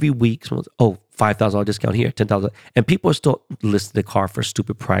see every week, someone's, $5,000 discount here, $10,000. And people are still listing the car for a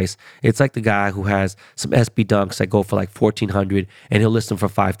stupid price. It's like the guy who has some SB Dunks that go for like $1,400 and he'll list them for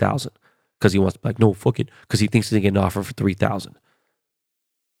 $5,000 because he wants to be like, no, fuck it, because he thinks he's going to get an offer for $3,000.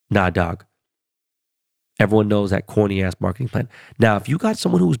 Nah, dog. Everyone knows that corny ass marketing plan. Now, if you got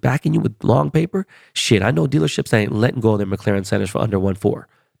someone who's backing you with long paper, shit, I know dealerships that ain't letting go of their McLaren Centers for under 1.4.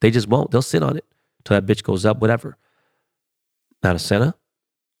 They just won't. They'll sit on it till that bitch goes up, whatever. Now, the Senna,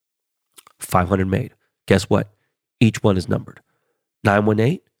 500 made. Guess what? Each one is numbered.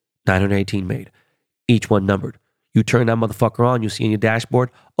 918, 918 made. Each one numbered. You turn that motherfucker on, you see in your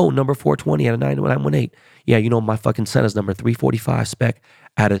dashboard, number 420 out of 918. Yeah, my fucking Senna's number 345 spec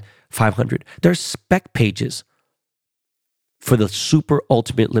out of 500. There's spec pages for the super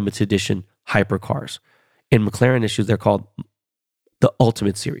ultimate limited edition hypercars. In McLaren issues, they're called the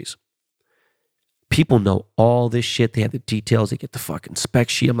Ultimate Series. People know all this shit. They have the details. They get the fucking spec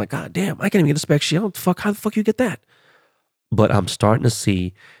sheet. I'm like, God damn, I can't even get a spec sheet. How the fuck you get that? But I'm starting to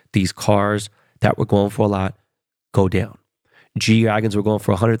see these cars that were going for a lot go down. G-Wagons were going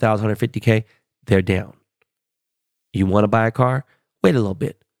for 100,000, 150K. They're down. You want to buy a car? Wait a little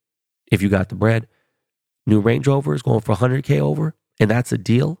bit. If you got the bread. New Range Rover is going for 100K over, and that's a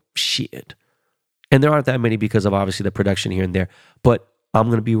deal? Shit. And there aren't that many because of obviously the production here and there. But I'm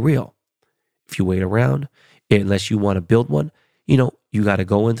going to be real. If you wait around, unless you want to build one, you got to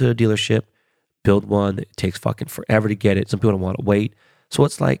go into a dealership, build one. It takes fucking forever to get it. Some people don't want to wait. So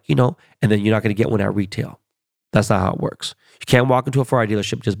it's like, and then you're not going to get one at retail. That's not how it works. You can't walk into a Ferrari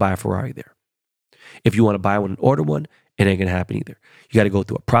dealership, just buy a Ferrari there. If you want to buy one and order one, it ain't going to happen either. You got to go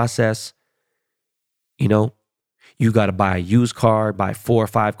through a process. You got to buy a used car, buy 4 or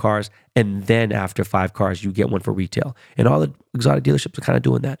 5 cars, and then after 5 cars, you get one for retail. And all the exotic dealerships are kind of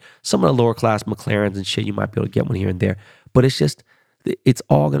doing that. Some of the lower class McLarens and shit, you might be able to get one here and there. But it's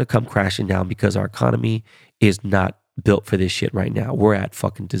all going to come crashing down because our economy is not built for this shit right now. We're at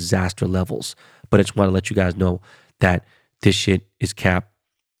fucking disaster levels. But I just want to let you guys know that this shit is cap.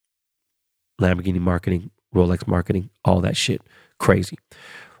 Lamborghini marketing, Rolex marketing, all that shit. Crazy.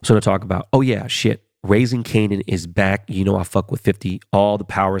 So to talk about, Raising Kanan is back. I fuck with 50. All the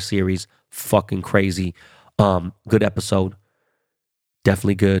Power series. Fucking crazy. Good episode.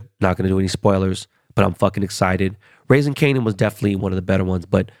 Definitely good. Not going to do any spoilers, but I'm fucking excited. Raising Kanan was definitely one of the better ones,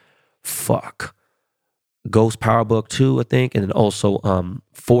 but fuck. Ghost Power Book 2, I think, and then also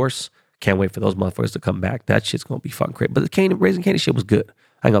Force. Can't wait for those motherfuckers to come back. That shit's gonna be fucking great. But the Raising Kanan shit was good.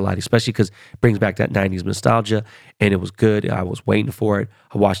 I ain't gonna lie to you, especially because it brings back that 90s nostalgia, and it was good. I was waiting for it.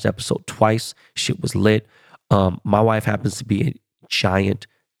 I watched the episode twice. Shit was lit. My wife happens to be a giant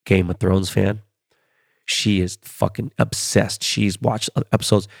Game of Thrones fan. She is fucking obsessed. She's watched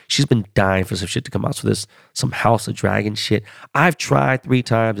episodes. She's been dying for some shit to come out. So this, some House of Dragon shit. I've tried 3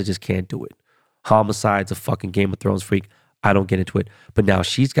 times. I just can't do it. Homicide's a fucking Game of Thrones freak. I don't get into it. But now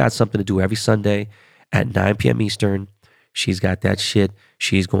she's got something to do every Sunday at 9 p.m. Eastern. She's got that shit.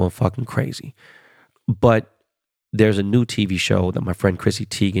 She's going fucking crazy. But there's a new TV show that my friend Chrissy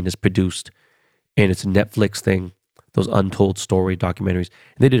Teigen has produced, and it's a Netflix thing, those untold story documentaries.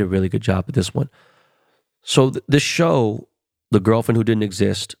 And they did a really good job with this one. So the show, The Girlfriend Who Didn't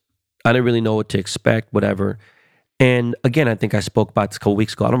Exist, I didn't really know what to expect, whatever. And again, I think I spoke about this a couple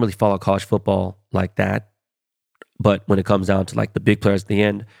weeks ago. I don't really follow college football like that. But when it comes down to like the big players at the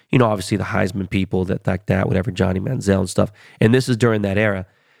end, you know, obviously the Heisman people that like that, whatever, Johnny Manziel and stuff. And this is during that era.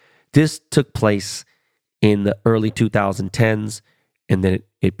 This took place in the early 2010s, and then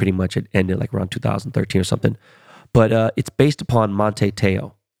it pretty much had ended like around 2013 or something. But it's based upon Monte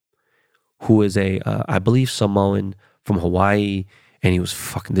Teo, who is I believe, Samoan from Hawaii, and he was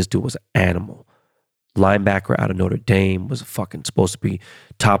fucking, this dude was an animal. Linebacker out of Notre Dame, was fucking supposed to be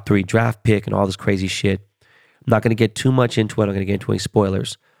top 3 draft pick and all this crazy shit. I'm not going to get too much into it. I'm going to get into any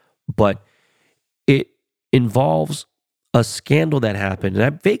spoilers, but it involves a scandal that happened. And I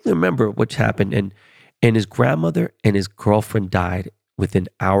vaguely remember what happened. And his grandmother and his girlfriend died within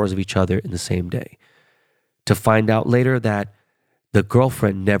hours of each other in the same day. To find out later that the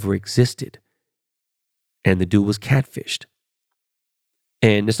girlfriend never existed and the dude was catfished.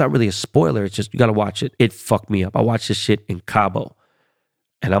 And it's not really a spoiler. It's just, you got to watch it. It fucked me up. I watched this shit in Cabo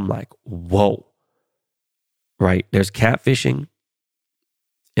and I'm like, whoa. Right? There's catfishing.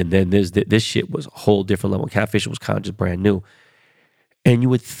 And then there's this shit was a whole different level. Catfishing was kind of just brand new. And you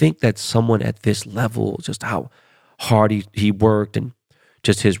would think that someone at this level, just how hard he worked and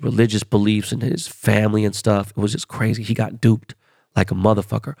just his religious beliefs and his family and stuff, it was just crazy. He got duped like a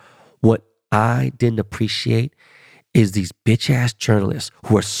motherfucker. What I didn't appreciate is these bitch ass journalists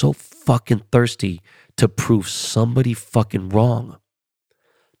who are so fucking thirsty to prove somebody fucking wrong.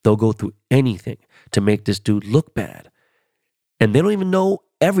 They'll go through anything to make this dude look bad. And they don't even know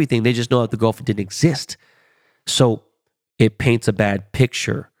everything. They just know that the girlfriend didn't exist. So it paints a bad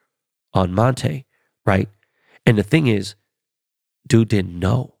picture on Monte, right? And the thing is, dude didn't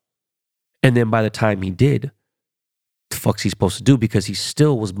know. And then by the time he did, the fuck's he supposed to do? Because he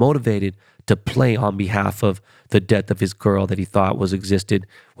still was motivated to play on behalf of the death of his girl that he thought was existed,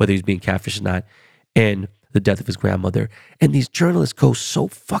 whether he's being catfished or not, and the death of his grandmother. And these journalists go so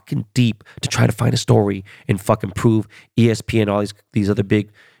fucking deep to try to find a story and fucking prove ESPN, all these other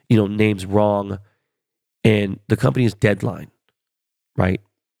big, names wrong. And the company is Deadline, right?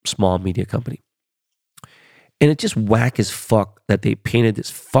 Small media company. And it's just whack as fuck that they painted this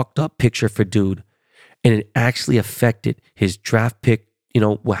fucked up picture for dude, and it actually affected his draft pick,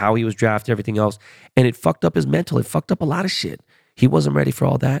 how he was drafted, everything else. And it fucked up his mental. It fucked up a lot of shit. He wasn't ready for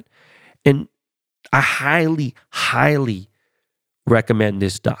all that. And I highly, highly recommend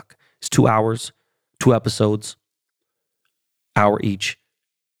this doc. It's 2 hours, 2 episodes, hour each.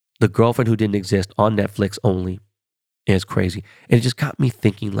 The Girlfriend Who Didn't Exist on Netflix only. And it's crazy. And it just got me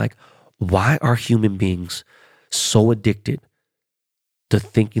thinking, like, why are human beings so addicted to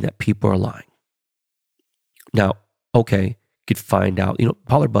thinking that people are lying? Now, okay, could find out,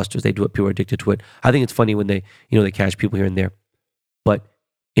 Pollard Busters, they do it, people are addicted to it. I think it's funny when they catch people here and there. But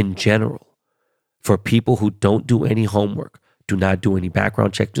in general, for people who don't do any homework, do not do any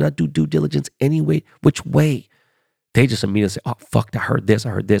background check, do not do due diligence any way, which way, they just immediately say, oh, fuck, I heard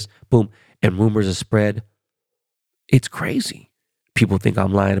this, boom, and rumors are spread. It's crazy. People think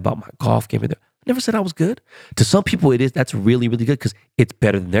I'm lying about my golf game. I never said I was good. To some people, that's really, really good because it's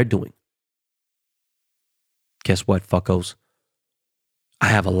better than they're doing. Guess what, fuckos? I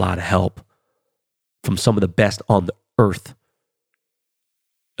have a lot of help from some of the best on the earth.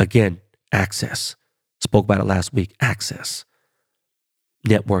 Again, access. Spoke about it last week. Access.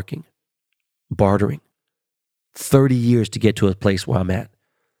 Networking. Bartering. 30 years to get to a place where I'm at.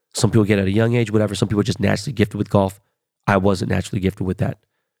 Some people get at a young age, whatever. Some people are just naturally gifted with golf. I wasn't naturally gifted with that.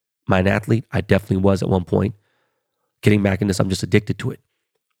 Am I an athlete? I definitely was at one point. Getting back in this, I'm just addicted to it.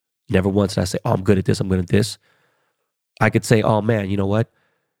 Never once did I say, oh, I'm good at this, I'm good at this. I could say, oh man, you know what?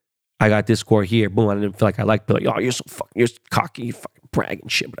 I got this score here. Boom, I didn't feel like I liked Billy. Oh, you're so cocky, you fucking bragging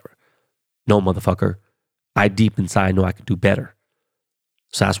shit, whatever. No, motherfucker. I deep inside know I can do better.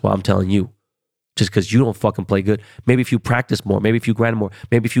 So that's why I'm telling you. Just because you don't fucking play good. Maybe if you practice more, maybe if you grind more,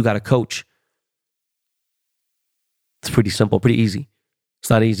 maybe if you got a coach. It's pretty simple, pretty easy. It's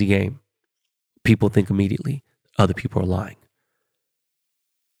not an easy game. People think immediately other people are lying.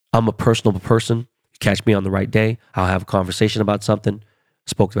 I'm a personable person. You catch me on the right day, I'll have a conversation about something.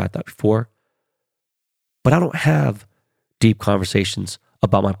 Spoke about that before. But I don't have deep conversations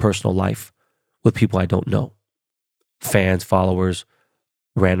about my personal life with people I don't know. Fans, followers,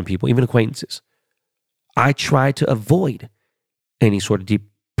 random people, even acquaintances. I try to avoid any sort of deep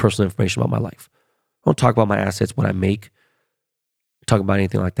personal information about my life. I don't talk about my assets, what I make. Talk about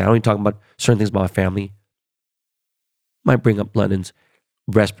anything like that. I don't even talk about certain things about my family. Might bring up London's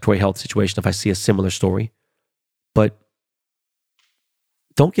respiratory health situation if I see a similar story. But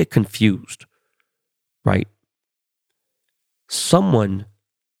don't get confused, right? Someone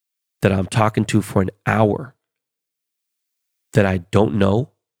that I'm talking to for an hour that I don't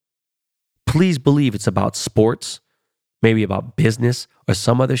know, please believe it's about sports, maybe about business or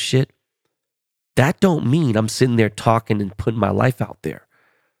some other shit. That don't mean I'm sitting there talking and putting my life out there,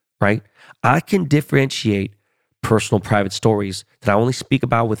 right? I can differentiate personal, private stories that I only speak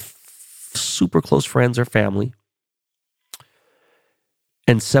about with super close friends or family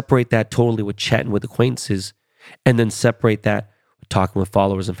and separate that totally with chatting with acquaintances and then separate that with talking with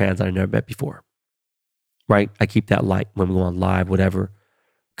followers and fans that I never met before, right? I keep that light when we go on live, whatever,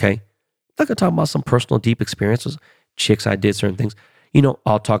 okay? I'm not gonna talk about some personal deep experiences, chicks I did certain things. You know,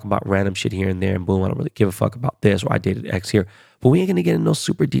 I'll talk about random shit here and there and boom, I don't really give a fuck about this or I dated X here. But we ain't gonna get into those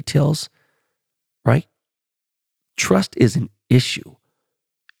super details, right? Trust is an issue.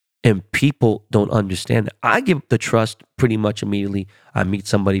 And people don't understand that. I give the trust pretty much immediately. I meet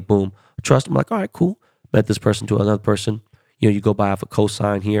somebody, boom, trust. I'm like, all right, cool. Met this person to another person. You know, you go by off a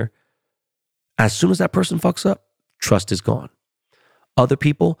cosign here. As soon as that person fucks up, trust is gone. Other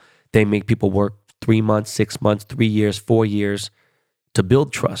people, they make people work 3 months, 6 months, 3 years, 4 years to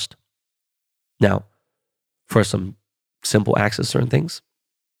build trust. Now, for some simple access to certain things,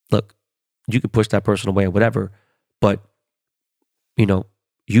 look, you can push that person away or whatever, but, you know,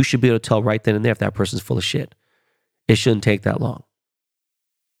 you should be able to tell right then and there if that person's full of shit. It shouldn't take that long.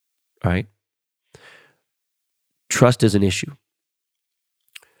 All right? Trust is an issue.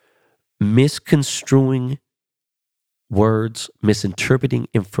 Misconstruing words, misinterpreting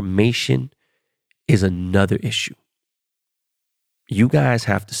information is another issue. You guys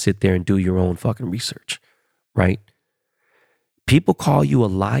have to sit there and do your own fucking research, right? People call you a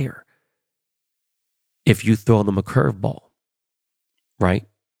liar if you throw them a curveball, right?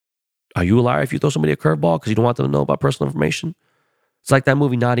 Are you a liar if you throw somebody a curveball because you don't want them to know about personal information? It's like that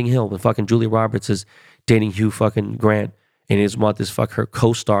movie Notting Hill when fucking Julia Roberts is dating Hugh fucking Grant and he doesn't want this her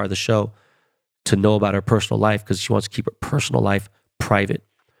co-star of the show to know about her personal life because she wants to keep her personal life private.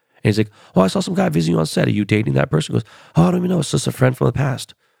 And he's like, oh, I saw some guy visiting you on set. Are you dating that person? He goes, oh, I don't even know. It's just a friend from the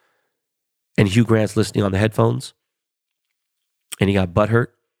past. And Hugh Grant's listening on the headphones and he got butthurt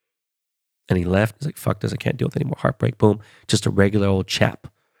and he left. He's like, fuck this. I can't deal with any more heartbreak. Boom. Just a regular old chap.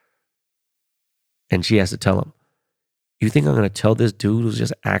 And she has to tell him, you think I'm going to tell this dude who's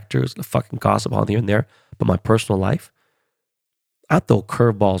just actor, who's going to fucking gossip all here and there, but my personal life? I throw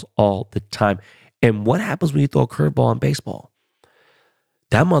curveballs all the time. And what happens when you throw a curveball in baseball?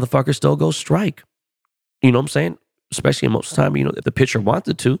 That motherfucker still goes strike. You know what I'm saying? Especially in most of the time, you know, if the pitcher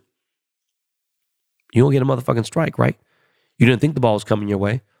wanted to, you don't get a motherfucking strike, right? You didn't think the ball was coming your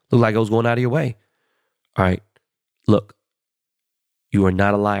way. Looked like it was going out of your way. All right, look, you are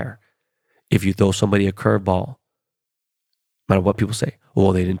not a liar. If you throw somebody a curveball, no matter what people say,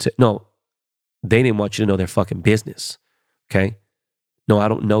 oh, they didn't say, no, they didn't want you to know their fucking business, okay? No, I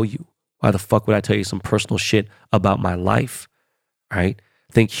don't know you. Why the fuck would I tell you some personal shit about my life, all right?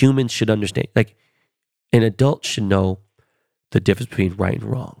 I think humans should understand, like an adult should know the difference between right and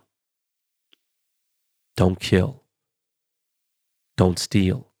wrong. Don't kill. Don't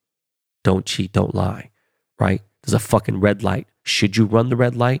steal. Don't cheat. Don't lie, right? There's a fucking red light. Should you run the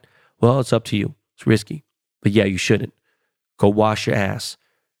red light? Well, it's up to you. It's risky. But yeah, you shouldn't. Go wash your ass.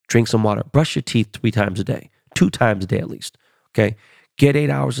 Drink some water. Brush your teeth 3 times a day. 2 times a day at least. Okay? Get 8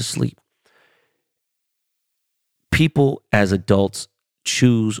 hours of sleep. People as adults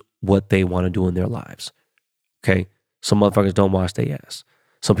choose what they want to do in their lives. Okay? Some motherfuckers don't wash their ass.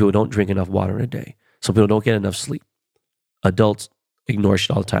 Some people don't drink enough water in a day. Some people don't get enough sleep. Adults ignore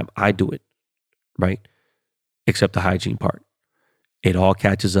shit all the time. I do it. Right? Except the hygiene part. It all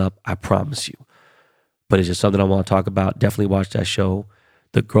catches up, I promise you. But it's just something I want to talk about. Definitely watch that show.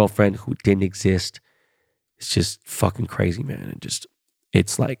 The Girlfriend Who Didn't Exist. It's just fucking crazy, man. And just,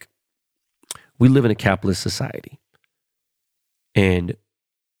 it's like, we live in a capitalist society. And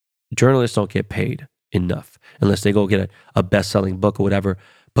journalists don't get paid enough unless they go get a best-selling book or whatever.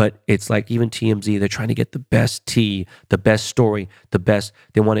 But it's like even TMZ, they're trying to get the best tea, the best story,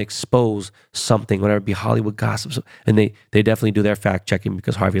 they want to expose something, whatever it be, Hollywood gossip. And they definitely do their fact checking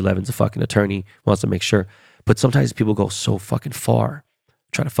because Harvey Levin's a fucking attorney, wants to make sure. But sometimes people go so fucking far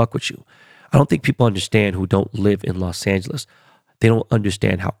trying to fuck with you. I don't think people understand who don't live in Los Angeles. They don't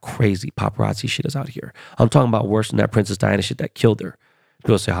understand how crazy paparazzi shit is out here. I'm talking about worse than that Princess Diana shit that killed her.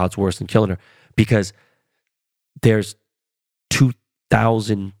 People say how it's worse than killing her because there's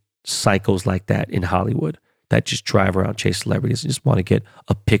 2,000 psychos like that in Hollywood that just drive around, chase celebrities, and just want to get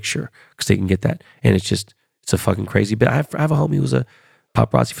a picture because they can get that. And it's a fucking crazy bit. I have a homie who's a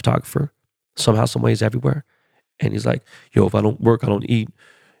paparazzi photographer. Somehow, some ways, everywhere. And he's like, yo, if I don't work, I don't eat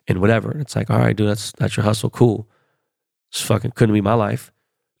and whatever. And it's like, all right, dude, that's your hustle. Cool. It's fucking couldn't be my life.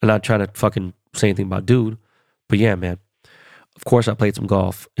 I'm not trying to fucking say anything about dude. But yeah, man. Of course, I played some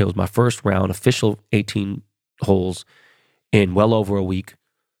golf. It was my first round, official 18 holes in well over a week.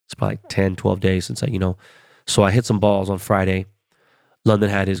 It's probably like 10, 12 days since so I hit some balls on Friday. London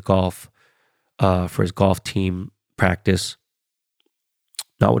had his golf for his golf team practice.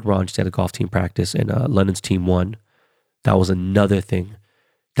 Not with Ron, just had a golf team practice, and London's team won. That was another thing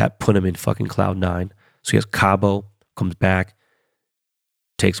that put him in fucking cloud nine. So he has Cabo, comes back,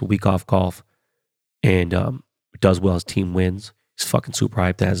 takes a week off golf, and does well. His team wins. He's fucking super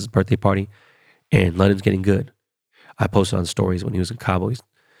hyped. That has his birthday party, and London's getting good. I posted on stories when he was in Cabo. He's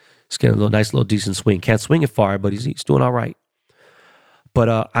getting a nice little decent swing. Can't swing it far, but he's doing all right.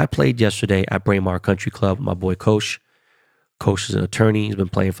 But I played yesterday at Braemar Country Club with my boy Kosh. Kosh is an attorney. He's been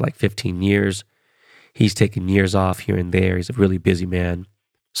playing for like 15 years. He's taken years off here and there. He's a really busy man,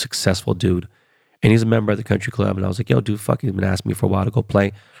 successful dude. And he's a member of the country club. And I was like, yo, dude, fuck, he's been asking me for a while to go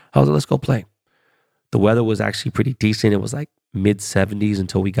play. I was like, let's go play. The weather was actually pretty decent. It was like mid 70s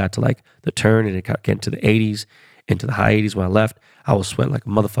until we got to like the turn, and it got into the 80s, into the high 80s when I left. I was sweating like a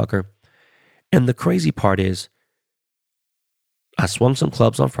motherfucker. And the crazy part is I swung some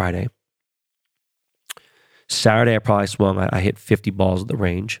clubs on Friday. Saturday, I probably swung, I hit 50 balls at the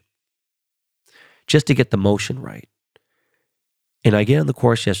range just to get the motion right. And I get on the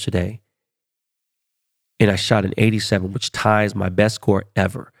course yesterday and I shot an 87, which ties my best score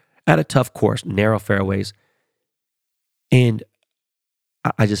ever at a tough course, narrow fairways. And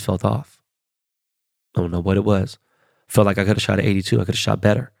I just felt off. I don't know what it was. Felt like I could have shot an 82. I could have shot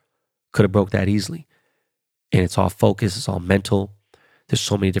better. Could have broke that easily. And it's all focus. It's all mental. There's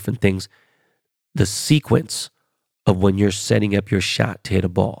so many different things. The sequence of when you're setting up your shot to hit a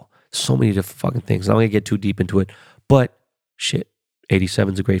ball. So many different fucking things. I'm not going to get too deep into it. But shit,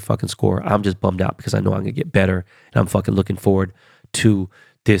 87 is a great fucking score. I'm just bummed out because I know I'm going to get better. And I'm fucking looking forward to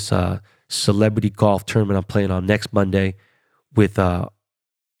this celebrity golf tournament I'm playing on next Monday with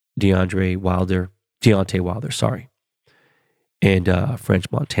Deontay Wilder, sorry. And French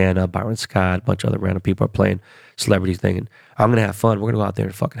Montana, Byron Scott, a bunch of other random people are playing celebrity thing. And I'm going to have fun. We're going to go out there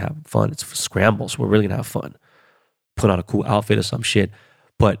and fucking have fun. It's scrambles. We're really going to have fun. Put on a cool outfit or some shit.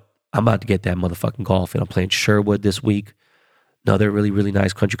 But I'm about to get that motherfucking golf. And I'm playing Sherwood this week. Another really, really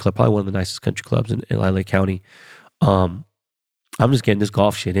nice country club. Probably one of the nicest country clubs in LA County. I'm just getting this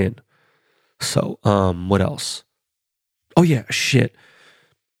golf shit in. So, what else? Oh yeah, shit.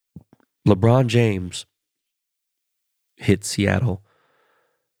 LeBron James hit Seattle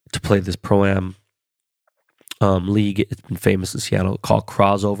to play this Pro-Am league. It's been famous in Seattle called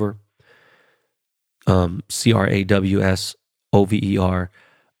Crossover. CRAWSOVER.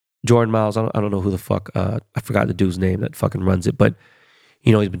 Jordan Miles, I don't know who the fuck, I forgot the dude's name that fucking runs it, but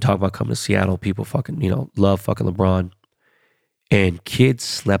he's been talking about coming to Seattle. People fucking, love fucking LeBron. And kids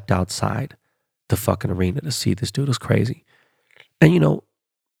slept outside the fucking arena to see this dude. It was crazy. And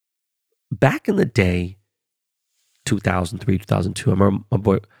back in the day, 2003, 2002, I remember my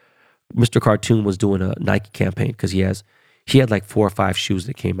boy, Mr. Cartoon was doing a Nike campaign because he had like 4 or 5 shoes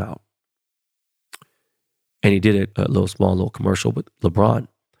that came out. And he did a little commercial with LeBron.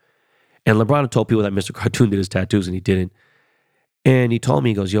 And LeBron had told people that Mr. Cartoon did his tattoos and he didn't. And he told me,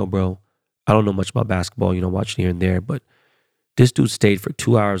 he goes, yo, bro, I don't know much about basketball, watching here and there, but this dude stayed for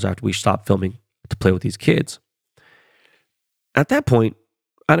 2 hours after we stopped filming to play with these kids. At that point,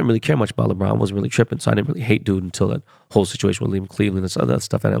 I didn't really care much about LeBron. I wasn't really tripping, so I didn't really hate dude until that whole situation with leaving Cleveland and some other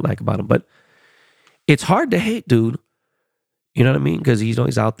stuff I didn't like about him. But it's hard to hate dude, you know what I mean? Because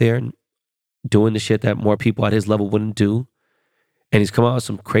he's out there and doing the shit that more people at his level wouldn't do. And he's come out with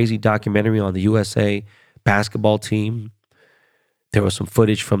some crazy documentary on the USA basketball team. There was some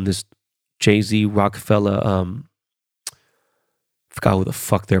footage from this Jay-Z Rockefeller, forgot who the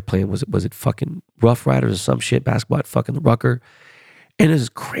fuck they're playing. Was it fucking Rough Riders or some shit, basketball at fucking the Rucker? And there's this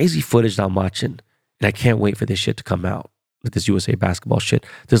crazy footage that I'm watching, and I can't wait for this shit to come out. This USA basketball shit.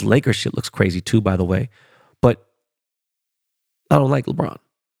 This Lakers shit looks crazy too, by the way. But I don't like LeBron,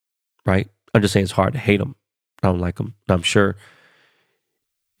 right? I'm just saying it's hard to hate him. I don't like him. I'm sure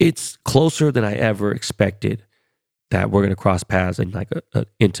it's closer than I ever expected that we're going to cross paths in like an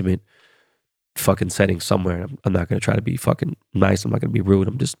intimate fucking setting somewhere. I'm not going to try to be fucking nice. I'm not going to be rude.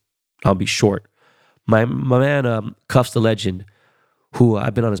 I'll be short. My man, Cuffs the Legend, who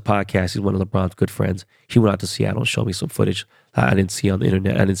I've been on his podcast. He's one of LeBron's good friends. He went out to Seattle and showed me some footage I didn't see on the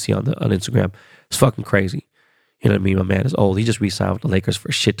internet. I didn't see on Instagram. It's fucking crazy. You know what I mean? My man is old. He just re-signed with the Lakers for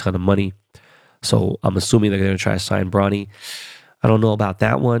a shit ton of money. So I'm assuming they're going to try to sign Bronny. I don't know about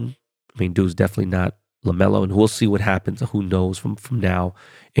that one. I mean, dude's definitely not LaMelo, and we'll see what happens. Who knows from now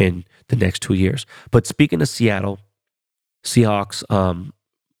in the next 2 years. But speaking of Seattle, Seahawks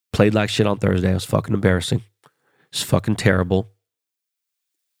played like shit on Thursday. It was fucking embarrassing. It's fucking terrible.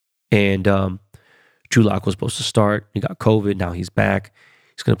 And Drew Lock was supposed to start. He got COVID. Now he's back.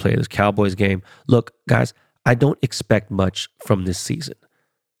 He's going to play this Cowboys game. Look, guys, I don't expect much from this season.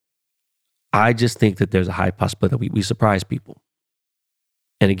 I just think that there's a high possibility that we surprise people.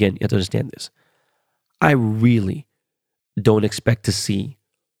 And again, you have to understand this. I really don't expect to see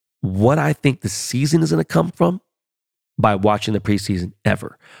what I think the season is going to come from by watching the preseason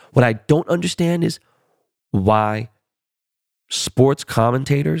ever. What I don't understand is why sports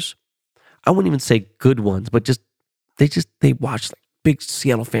commentators, I wouldn't even say good ones, but they watch, like big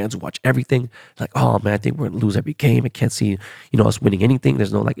Seattle fans who watch everything. Like, oh man, I think we're going to lose every game. I can't see, us winning anything.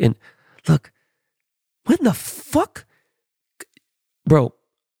 There's no and look, when the fuck, bro,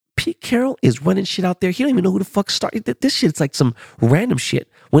 Pete Carroll is running shit out there. He don't even know who the fuck started. This shit's like some random shit.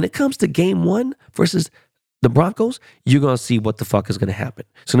 When it comes to game 1 versus the Broncos, you're going to see what the fuck is going to happen.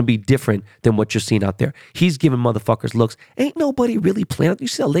 It's going to be different than what you're seeing out there. He's giving motherfuckers looks. Ain't nobody really playing. You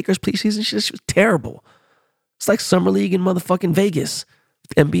see that Lakers preseason shit? This shit was terrible. It's like Summer League in motherfucking Vegas,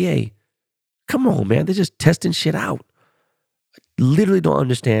 NBA. Come on, man. They're just testing shit out. I literally don't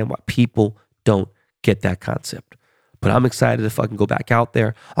understand why people don't get that concept. But I'm excited to fucking go back out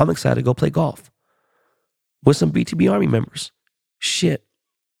there. I'm excited to go play golf with some BTB Army members. Shit.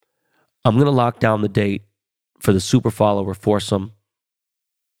 I'm going to lock down the date for the super follower foursome.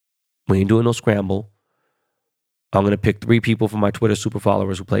 We ain't doing no scramble. I'm going to pick 3 people from my Twitter super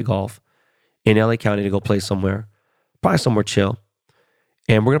followers who play golf in LA County to go play somewhere. Probably somewhere chill.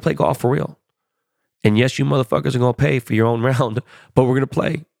 And we're going to play golf for real. And yes, you motherfuckers are going to pay for your own round, but we're going to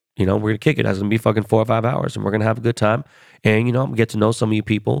play. We're going to kick it. It's going to be fucking 4 or 5 hours, and we're going to have a good time. And, I'm going to get to know some of you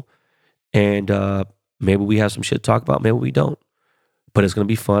people. And maybe we have some shit to talk about. Maybe we don't. But it's going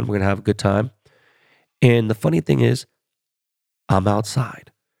to be fun. We're going to have a good time. And the funny thing is, I'm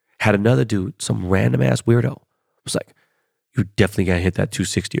outside. Had another dude, some random ass weirdo, was like, you definitely got to hit that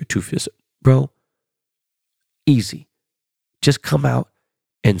 260 or 250. Bro, easy. Just come out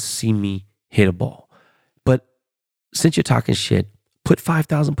and see me hit a ball. But since you're talking shit, put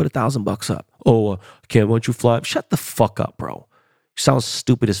 5,000, put $1,000 up. Oh, Cam, why don't you fly? Shut the fuck up, bro. You sound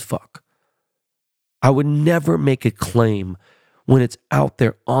stupid as fuck. I would never make a claim when it's out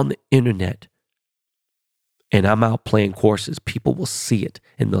there on the internet and I'm out playing courses. People will see it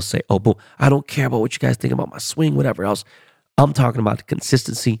and they'll say, oh, boom, I don't care about what you guys think about my swing, whatever else. I'm talking about the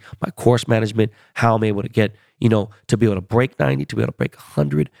consistency, my course management, how I'm able to get, to be able to break 90, to be able to break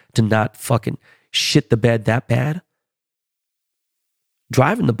 100, to not fucking shit the bed that bad.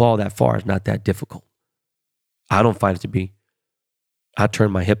 Driving the ball that far is not that difficult. I don't find it to be. I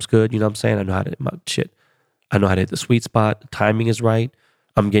turn my hips good, you know what I'm saying? I know how to hit my shit. I know how to hit the sweet spot. The timing is right.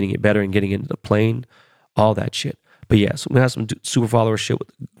 I'm getting it better and getting into the plane, all that shit. But yeah, so we're going to have some super follower shit.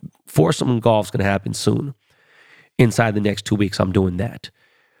 Foursome golf's going to happen soon. Inside the next 2 weeks, I'm doing that.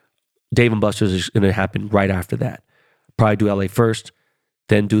 Dave and Buster's is going to happen right after that. Probably do LA first,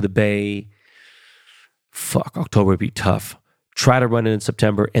 then do the Bay. Fuck, October would be tough. Try to run it in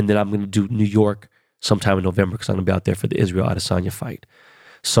September, and then I'm going to do New York sometime in November because I'm going to be out there for the Israel Adesanya fight.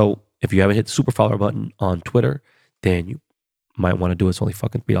 So if you haven't hit the super follower button on Twitter, then you might want to do it. It's only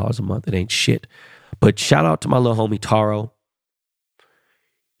fucking $3 a month. It ain't shit. But shout out to my little homie Taro.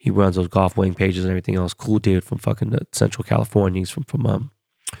 He runs those golf weighing pages and everything else. Cool dude from fucking Central California. He's from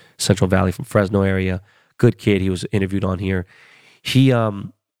Central Valley, from Fresno area. Good kid. He was interviewed on here. He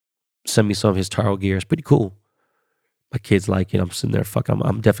sent me some of his Taro gear. It's pretty cool. My kids like it. I'm sitting there,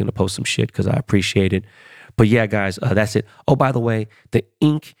 I'm definitely going to post some shit because I appreciate it. But yeah, guys, that's it. Oh, by the way, the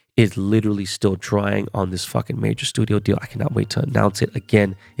ink is literally still drying on this fucking major studio deal. I cannot wait to announce it.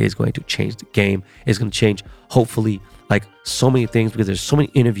 Again, it is going to change the game. It's going to change, hopefully, like so many things because there's so many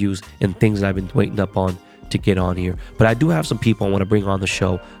interviews and things that I've been waiting up on to get on here. But I do have some people I want to bring on the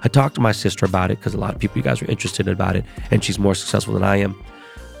show. I talked to my sister about it because a lot of people, you guys are interested about it, and she's more successful than I am.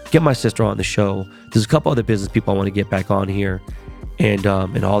 Get my sister on the show. There's a couple other business people I want to get back on here and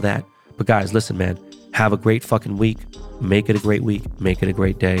all that. But guys, listen, man, have a great fucking week. Make it a great week. Make it a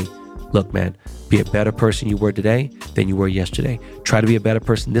great day. Look, man, be a better person you were today than you were yesterday. Try to be a better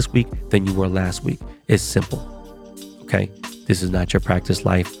person this week than you were last week. It's simple. Okay? This is Not Your Practice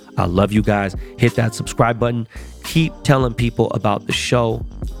Life. I love you guys. Hit that subscribe button. Keep telling people about the show.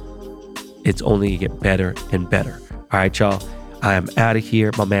 It's only going to get better and better. All right, y'all. I am out of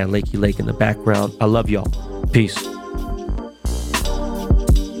here. My man Lakey Lake in the background. I love y'all. Peace.